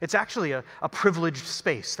 It's actually a privileged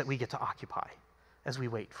space that we get to occupy as we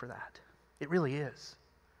wait for that. It really is.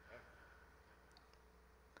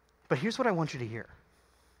 But here's what I want you to hear.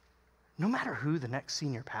 No matter who the next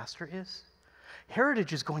senior pastor is,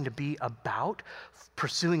 Heritage is going to be about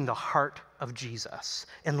pursuing the heart of Jesus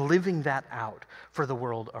and living that out for the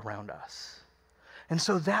world around us. And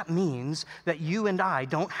so that means that you and I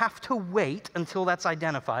don't have to wait until that's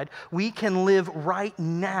identified. We can live right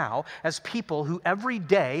now as people who every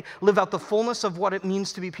day live out the fullness of what it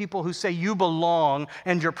means to be people who say you belong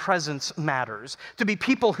and your presence matters. To be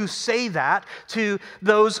people who say that to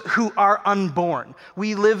those who are unborn.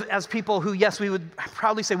 We live as people who, yes, we would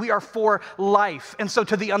proudly say we are for life. And so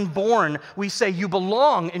to the unborn, we say you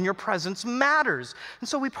belong and your presence matters. And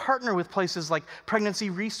so we partner with places like Pregnancy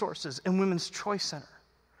Resources and Women's Choice Center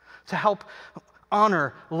to help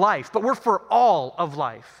honor life, but we're for all of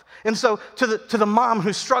life. And so to the mom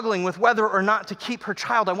who's struggling with whether or not to keep her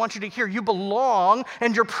child, I want you to hear you belong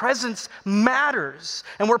and your presence matters.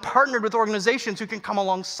 And we're partnered with organizations who can come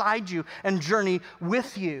alongside you and journey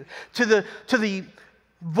with you. To the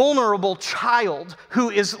vulnerable child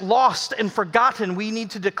who is lost and forgotten, we need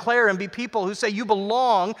to declare and be people who say you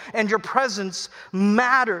belong and your presence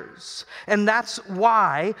matters. And that's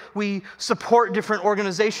why we support different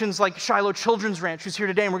organizations like Shiloh Children's Ranch, who's here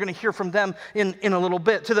today, and we're going to hear from them in a little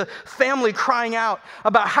bit. To the family crying out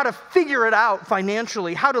about how to figure it out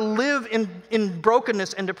financially, how to live in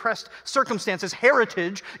brokenness and depressed circumstances.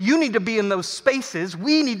 Heritage, you need to be in those spaces.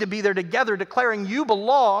 We need to be there together declaring you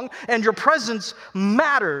belong and your presence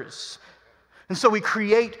matters. And so we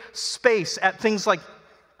create space at things like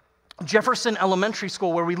Jefferson Elementary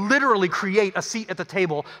School, where we literally create a seat at the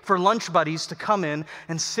table for lunch buddies to come in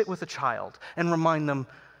and sit with a child and remind them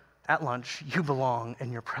at lunch, you belong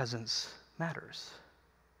and your presence matters.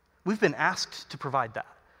 We've been asked to provide that.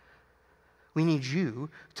 We need you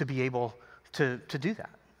to be able to do that.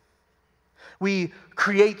 We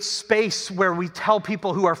create space where we tell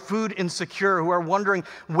people who are food insecure, who are wondering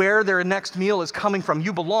where their next meal is coming from,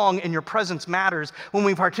 you belong and your presence matters. When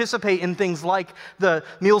we participate in things like the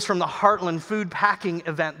Meals from the Heartland food packing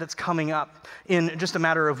event that's coming up in just a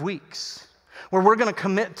matter of weeks, where we're going to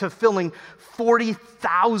commit to filling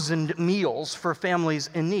 40,000 meals for families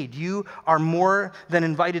in need. You are more than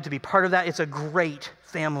invited to be part of that. It's a great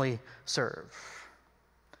family serve.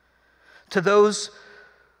 to those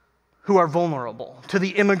who are vulnerable, to the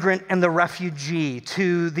immigrant and the refugee,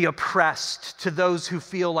 to the oppressed, to those who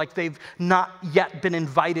feel like they've not yet been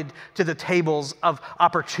invited to the tables of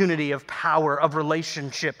opportunity, of power, of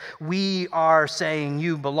relationship. We are saying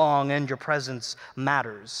you belong and your presence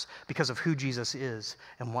matters because of who Jesus is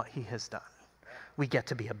and what he has done. We get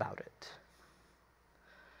to be about it.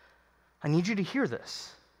 I need you to hear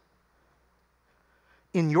this.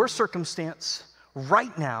 In your circumstance,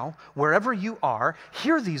 right now, wherever you are,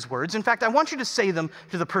 hear these words. In fact, I want you to say them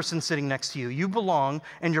to the person sitting next to you. You belong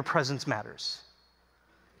and your presence matters.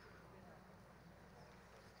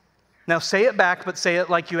 Now say it back, but say it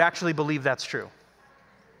like you actually believe that's true.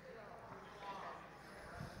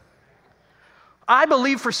 I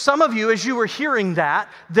believe for some of you, as you were hearing that,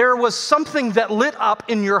 there was something that lit up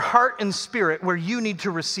in your heart and spirit where you need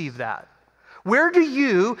to receive that. Where do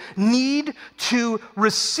you need to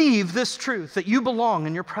receive this truth that you belong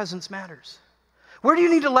and your presence matters? Where do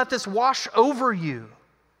you need to let this wash over you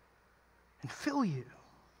and fill you?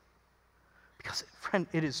 Because, friend,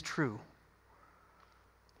 it is true.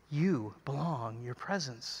 You belong, your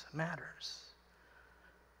presence matters.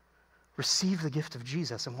 Receive the gift of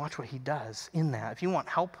Jesus and watch what he does in that. If you want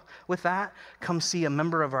help with that, come see a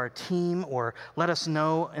member of our team or let us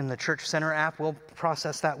know in the Church Center app. We'll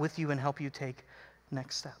process that with you and help you take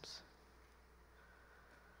next steps.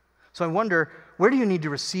 So I wonder, where do you need to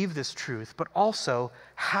receive this truth? But also,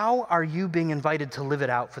 how are you being invited to live it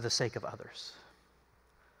out for the sake of others?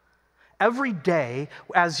 Every day,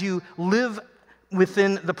 as you live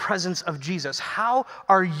within the presence of Jesus, how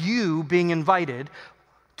are you being invited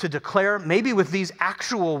to declare, maybe with these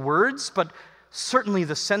actual words, but certainly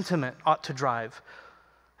the sentiment ought to drive,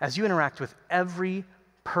 as you interact with every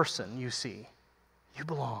person you see, you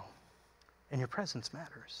belong and your presence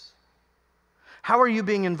matters. How are you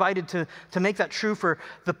being invited to make that true for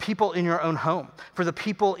the people in your own home, for the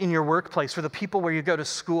people in your workplace, for the people where you go to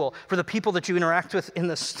school, for the people that you interact with in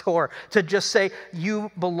the store, to just say, you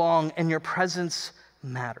belong and your presence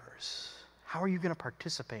matters? How are you going to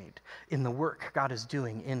participate in the work God is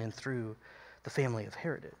doing in and through the family of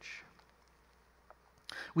Heritage?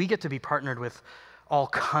 We get to be partnered with all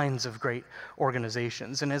kinds of great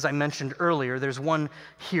organizations. And as I mentioned earlier, there's one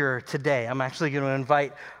here today. I'm actually going to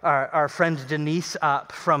invite our friend Denise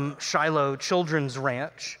up from Shiloh Children's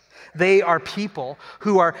Ranch. They are people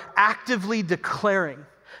who are actively declaring,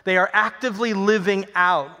 they are actively living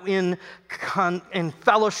out in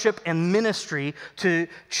fellowship and ministry to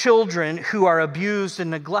children who are abused and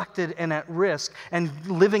neglected and at risk, and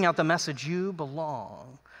living out the message, you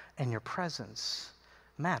belong and your presence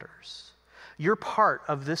matters. You're part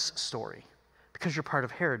of this story because you're part of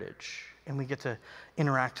Heritage, and we get to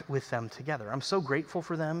interact with them together. I'm so grateful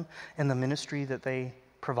for them and the ministry that they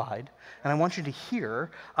provide, and I want you to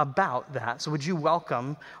hear about that. So would you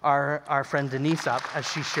welcome our friend Denise up as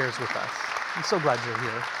she shares with us. I'm so glad you're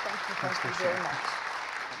here. Thank you very much.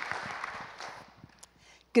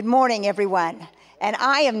 Good morning, everyone, and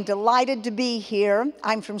I am delighted to be here.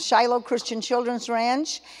 I'm from Shiloh Christian Children's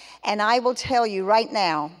Ranch, and I will tell you right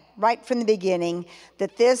now, right from the beginning,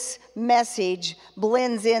 that this message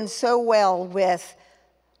blends in so well with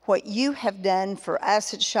what you have done for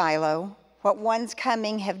us at Shiloh, what ones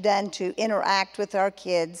coming have done to interact with our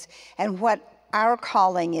kids, and what our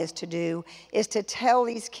calling is to do, is to tell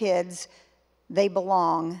these kids they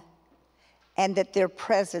belong and that their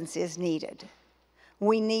presence is needed.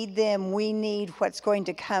 We need them. We need what's going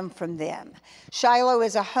to come from them. Shiloh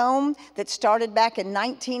is a home that started back in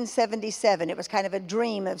 1977. It was kind of a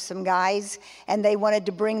dream of some guys, and they wanted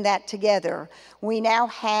to bring that together. We now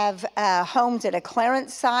have homes at a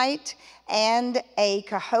Clarence site and a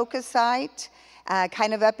Cahokia site,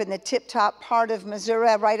 kind of up in the tip-top part of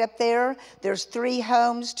Missouri, right up there. There's 3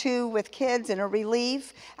 homes, 2 with kids and a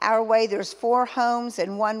relief. Our way, there's 4 homes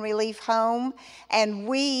and 1 relief home. And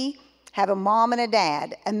we have a mom and a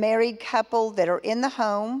dad, a married couple that are in the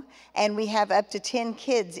home, and we have up to 10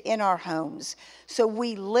 kids in our homes. So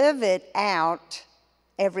we live it out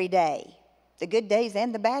every day, the good days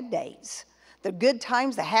and the bad days, the good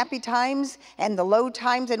times, the happy times, and the low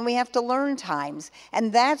times, and we have to learn times.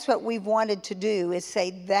 And that's what we've wanted to do, is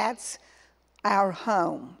say that's our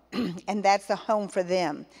home, and that's the home for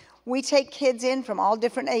them. We take kids in from all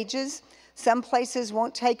different ages. Some places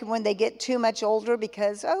won't take them when they get too much older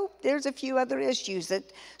because, there's a few other issues that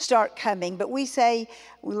start coming. But we say,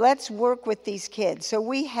 let's work with these kids. So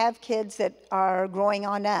we have kids that are growing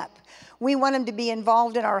on up. We want them to be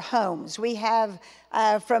involved in our homes. We have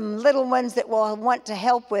from little ones that will want to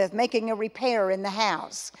help with making a repair in the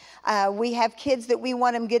house. We have kids that we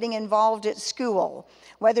want them getting involved at school,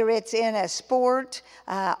 whether it's in a sport,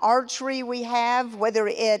 archery we have, whether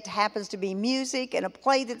it happens to be music and a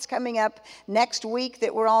play that's coming up next week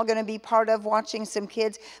that we're all going to be part of watching some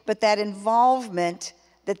kids, but that involvement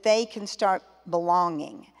that they can start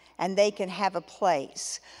belonging and they can have a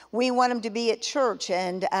place. We want them to be at church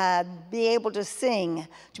and be able to sing,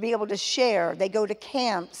 to be able to share. They go to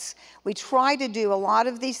camps. We try to do a lot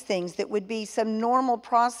of these things that would be some normal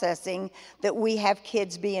processing that we have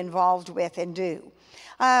kids be involved with and do.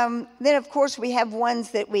 Then, of course, we have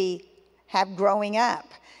ones that we have growing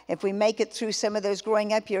up. If we make it through some of those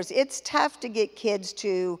growing up years, it's tough to get kids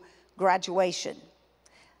to graduation.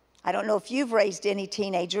 I don't know if you've raised any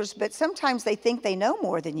teenagers, but sometimes they think they know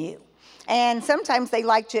more than you. And sometimes they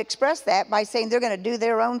like to express that by saying they're going to do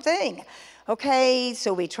their own thing. Okay,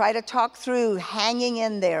 so we try to talk through hanging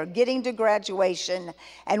in there, getting to graduation.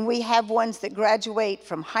 And we have ones that graduate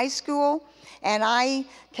from high school. And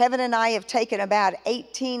Kevin and I have taken about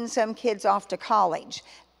 18 some kids off to college.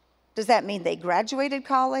 Does that mean they graduated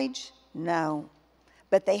college? No.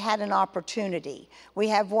 But they had an opportunity. We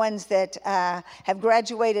have ones that have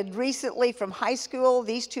graduated recently from high school.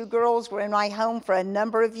 These two girls were in my home for a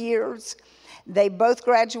number of years. They both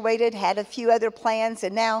graduated, had a few other plans,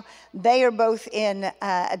 and now they are both in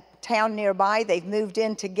a town nearby. They've moved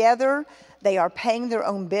in together. They are paying their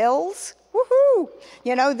own bills. Woohoo!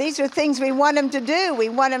 You know, these are things we want them to do. We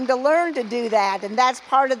want them to learn to do that, and that's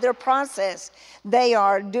part of their process. They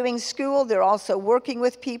are doing school. They're also working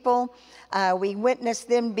with people. We witnessed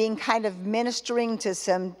them being kind of ministering to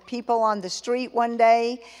some people on the street one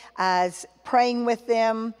day, praying with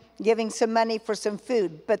them, giving some money for some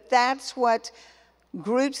food. But that's what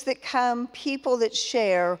groups that come, people that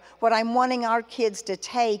share, what I'm wanting our kids to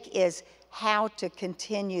take is how to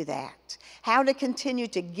continue that, how to continue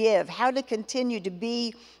to give, how to continue to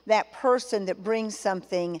be that person that brings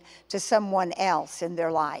something to someone else in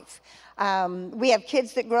their life. We have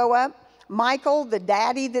kids that grow up. Michael, the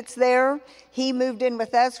daddy that's there, he moved in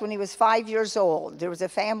with us when he was 5 years old. There was a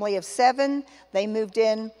family of 7. They moved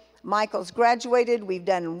in. Michael's graduated. We've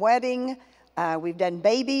done wedding. We've done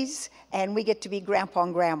babies. And we get to be grandpa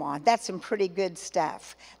and grandma. That's some pretty good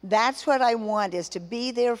stuff. That's what I want, is to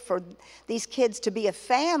be there for these kids, to be a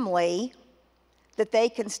family that they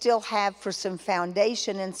can still have for some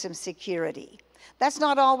foundation and some security. That's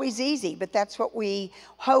not always easy, but that's what we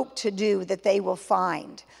hope to do, that they will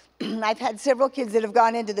find. I've had several kids that have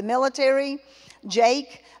gone into the military.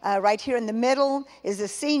 Jake, right here in the middle, is a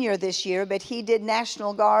senior this year, but he did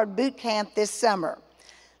National Guard boot camp this summer.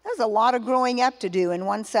 There's a lot of growing up to do in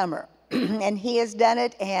one summer, and he has done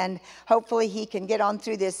it, and hopefully he can get on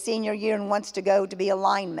through this senior year and wants to go to be a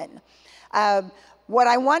lineman. What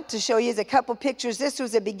I want to show you is a couple pictures. This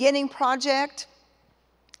was a beginning project.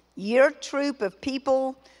 Your troop of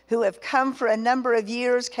people who have come for a number of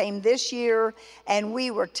years came this year, and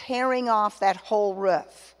we were tearing off that whole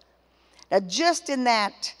roof. Now, just in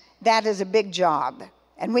that is a big job.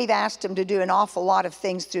 And we've asked them to do an awful lot of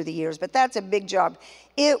things through the years, but that's a big job.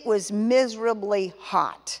 It was miserably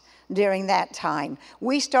hot during that time.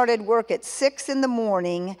 We started work at 6 in the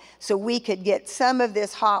morning so we could get some of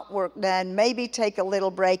this hot work done, maybe take a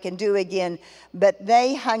little break and do again. But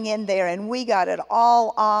they hung in there, and we got it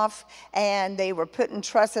all off, and they were putting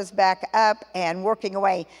trusses back up and working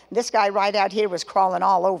away. This guy right out here was crawling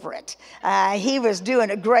all over it. He was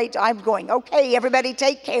doing a great job. I'm going, okay, everybody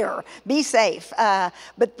take care, be safe.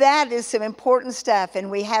 But that is some important stuff, and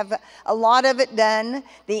we have a lot of it done.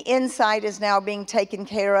 The inside is now being taken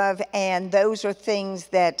care of, and those are things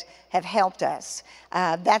that have helped us.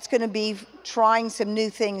 That's going to be trying some new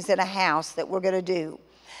things in a house that we're going to do.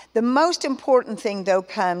 The most important thing, though,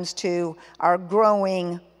 comes to our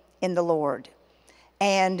growing in the Lord.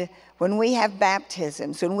 And when we have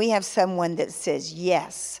baptisms, when we have someone that says,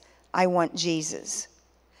 yes, I want Jesus,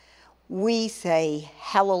 we say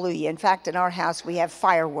hallelujah. In fact, in our house, we have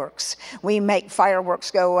fireworks. We make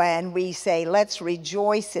fireworks go, and we say, let's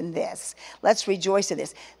rejoice in this. Let's rejoice in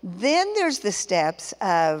this. Then there's the steps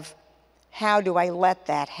of, how do I let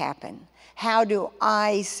that happen? How do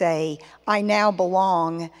I say, I now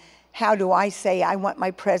belong? How do I say, I want my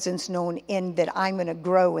presence known in that I'm going to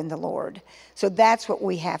grow in the Lord? So that's what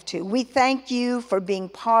we have to. We thank you for being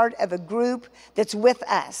part of a group that's with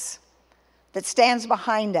us, that stands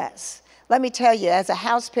behind us. Let me tell you, as a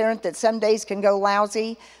house parent that some days can go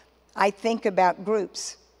lousy, I think about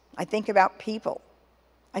groups. I think about people.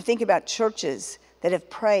 I think about churches that have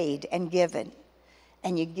prayed and given.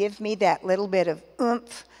 and you give me that little bit of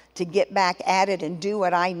oomph to get back at it and do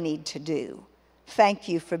what I need to do. Thank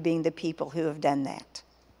you for being the people who have done that.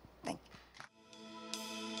 Thank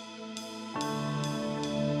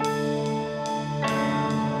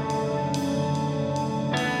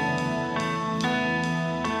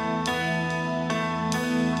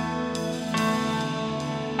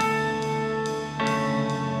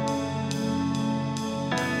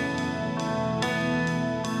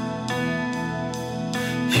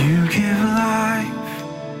You give life,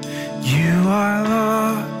 you are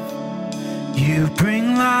love, you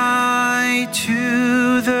bring light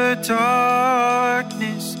to the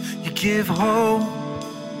darkness, you give hope,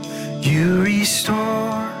 you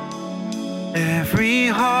restore every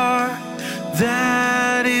heart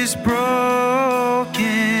that is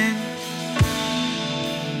broken.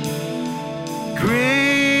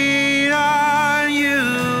 Great are you,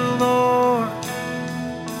 Lord.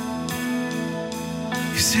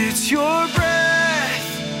 'Cause it's your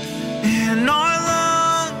breath in our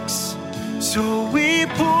lungs, so we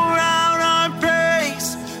pour out our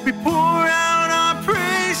praise, we pour out our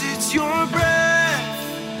praise. It's your breath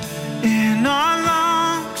in our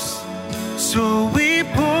lungs, so we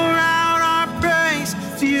pour out our praise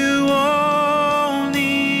to you only.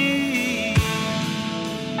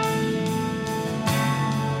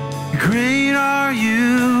 Great are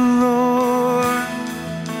you, Lord.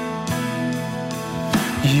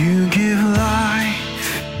 You give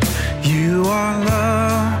life, you are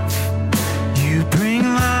love, you bring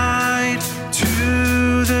light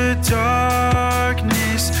to the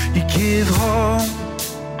darkness, you give hope,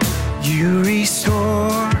 you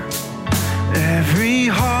restore every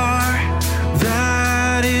heart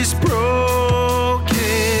that is broken.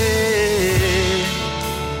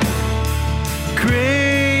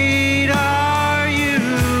 Great are you,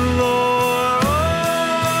 Lord.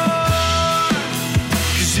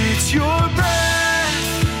 'Cause it's your breath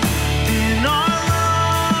in our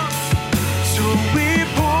lungs, so we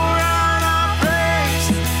pour out our praise,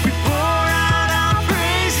 we pour out our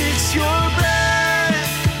praise. It's your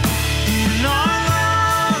breath in our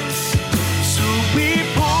lungs, so we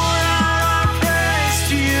pour out our praise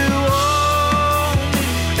to you only.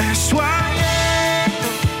 Estoy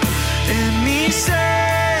en mi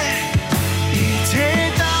ser y te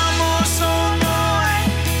damos honor,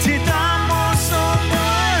 te damos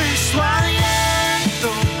honor. Estoy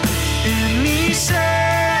en mi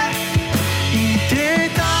ser y te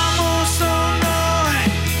damos honor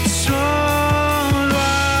solo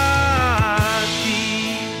a ti.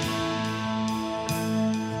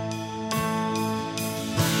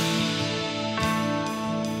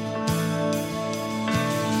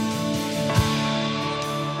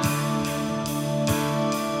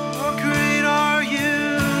 Oh, great are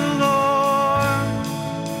you, Lord.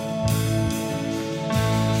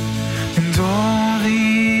 And all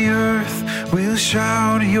the earth will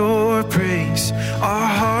shout your praise. Our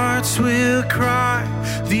hearts will cry,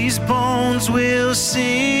 these bones will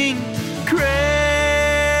sing.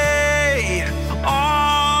 Great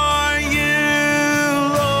are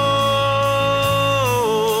you, Lord.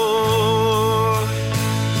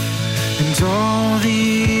 And all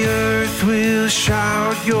the earth will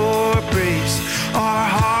shout your praise. Our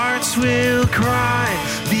hearts will cry,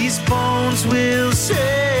 these bones will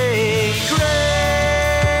sing.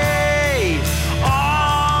 Great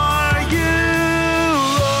are you,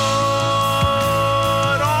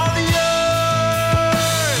 Lord.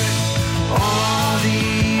 All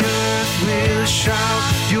the earth will shout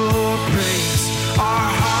your praise. Our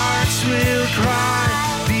hearts will cry,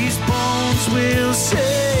 these bones will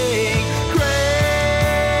sing.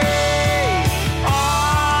 Great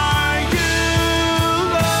are you,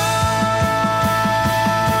 Lord.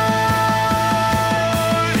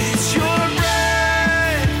 It's your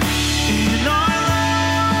breath in our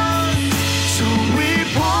lungs, so we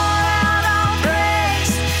pour out our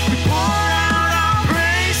praise, we pour out our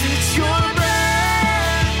praise. It's your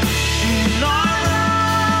breath in our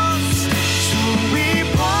lungs, so we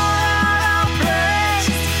pour out our praise.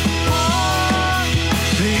 Oh,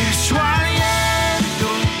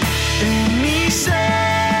 desvaliendo en mi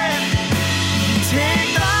ser, te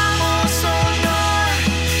damos honor,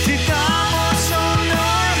 te damos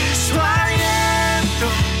honor. Desvaliendo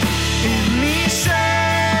en mi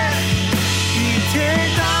ser y te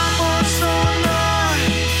damos honor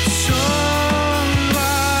solo a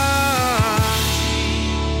ti.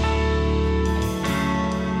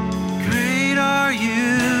 Great are you,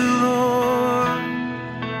 Lord.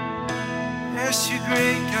 Yes, you're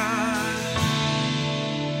great, God.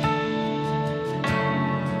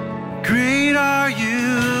 Great are you,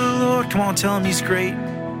 Lord. Come on, tell him he's great.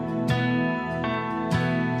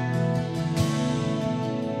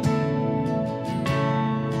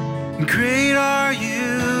 Great are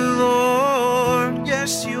you, Lord.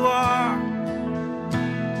 Yes, you are.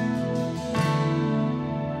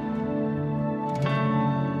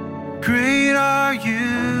 Great are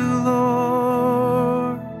you, Lord.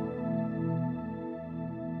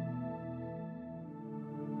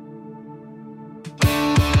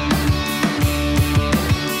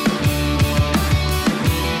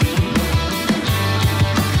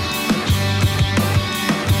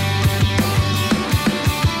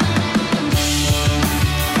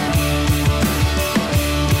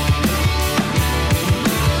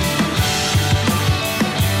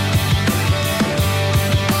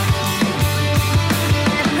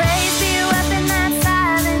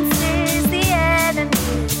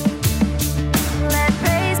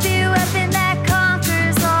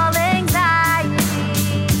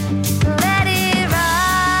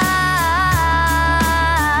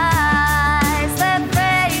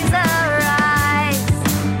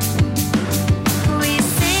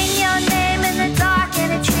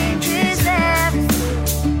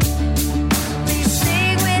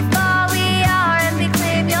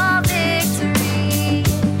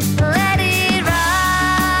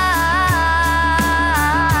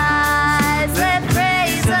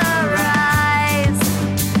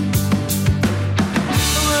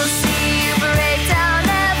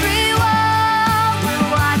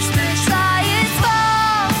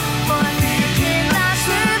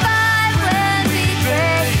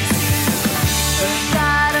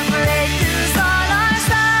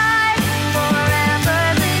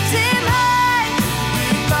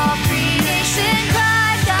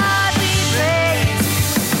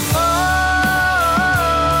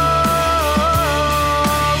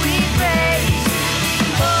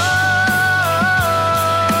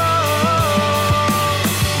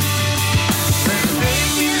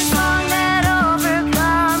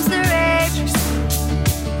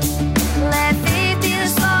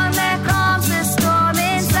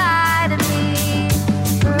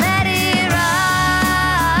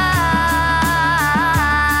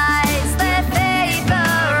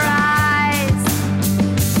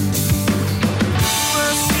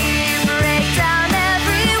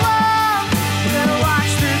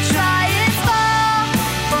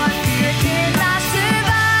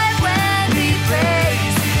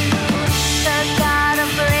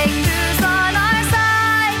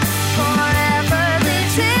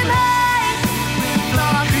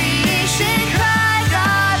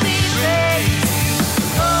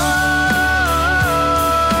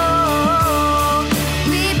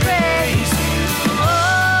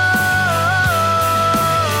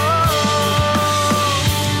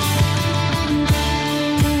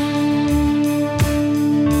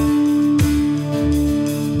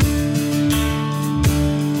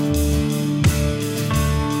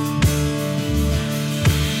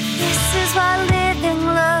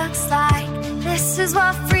 is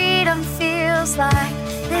what freedom feels like.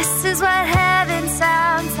 This is what heaven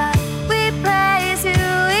sounds like. We praise you,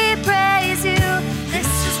 we praise you. This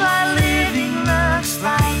is what living looks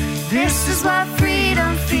like. This is what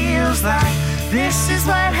freedom feels like. This is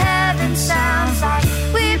what heaven sounds like.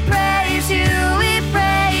 We praise you, we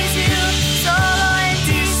praise you. Solo en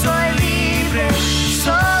ti soy libre.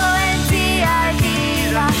 Solo en ti hay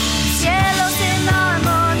vida. Cielos en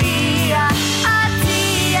armonía. A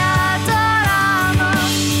ti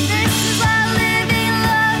adoramos. This is what living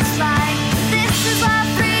looks like. This is what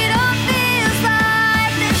freedom feels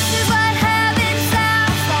like. This is what heaven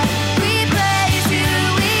sounds like. We praise you,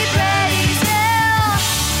 we praise you.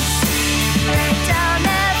 Break down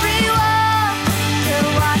every wall.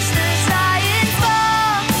 We'll watch the giants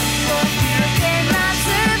fall. For fear cannot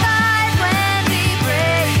survive when we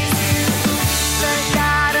praise you. The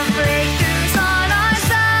God of breakthroughs on our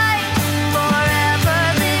side. Forever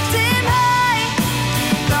lifted high.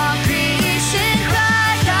 All creation cry,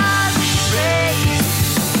 God we praise.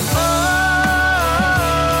 Oh,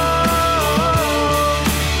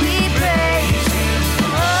 we praise you.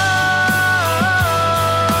 Oh,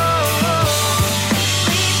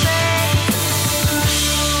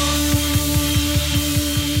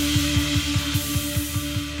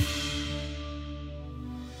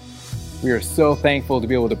 We are so thankful to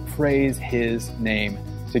be able to praise His name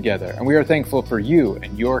together. And we are thankful for you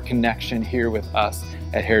and your connection here with us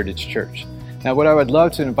at Heritage Church. Now, what I would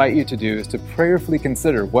love to invite you to do is to prayerfully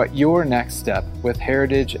consider what your next step with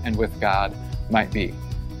Heritage and with God might be.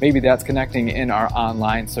 Maybe that's connecting in our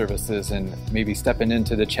online services and maybe stepping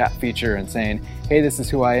into the chat feature and saying, hey, this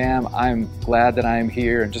is who I am. I'm glad that I'm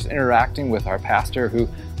here, and just interacting with our pastor who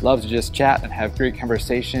loves to just chat and have great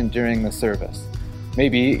conversation during the service.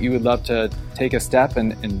 Maybe you would love to take a step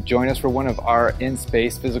and join us for one of our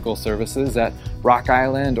in-space physical services at Rock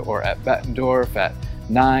Island or at Bettendorf at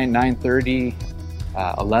 9, 9:30,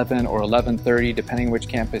 11 or 11:30, depending which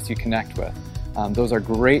campus you connect with. Those are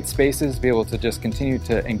great spaces to be able to just continue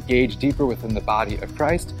to engage deeper within the body of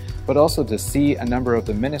Christ, but also to see a number of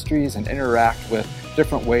the ministries and interact with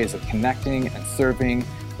different ways of connecting and serving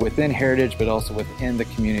within Heritage, but also within the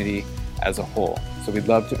community as a whole. So we'd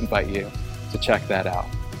love to invite you to check that out.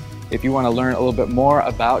 If you want to learn a little bit more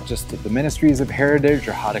about just the ministries of Heritage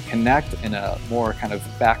or how to connect in a more kind of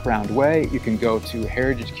background way, you can go to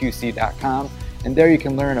heritageqc.com, and there you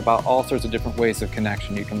can learn about all sorts of different ways of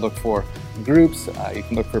connection. You can look for groups, you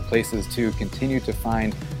can look for places to continue to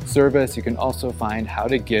find service. You can also find how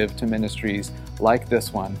to give to ministries like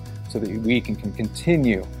this one so that we can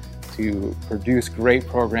continue to produce great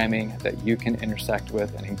programming that you can intersect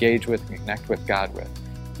with and engage with and connect with God with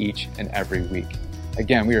each and every week.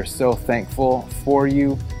 Again, we are so thankful for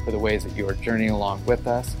you, for the ways that you are journeying along with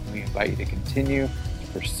us. We invite you to continue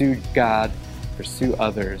to pursue God, pursue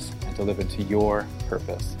others, and to live into your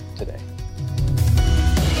purpose today.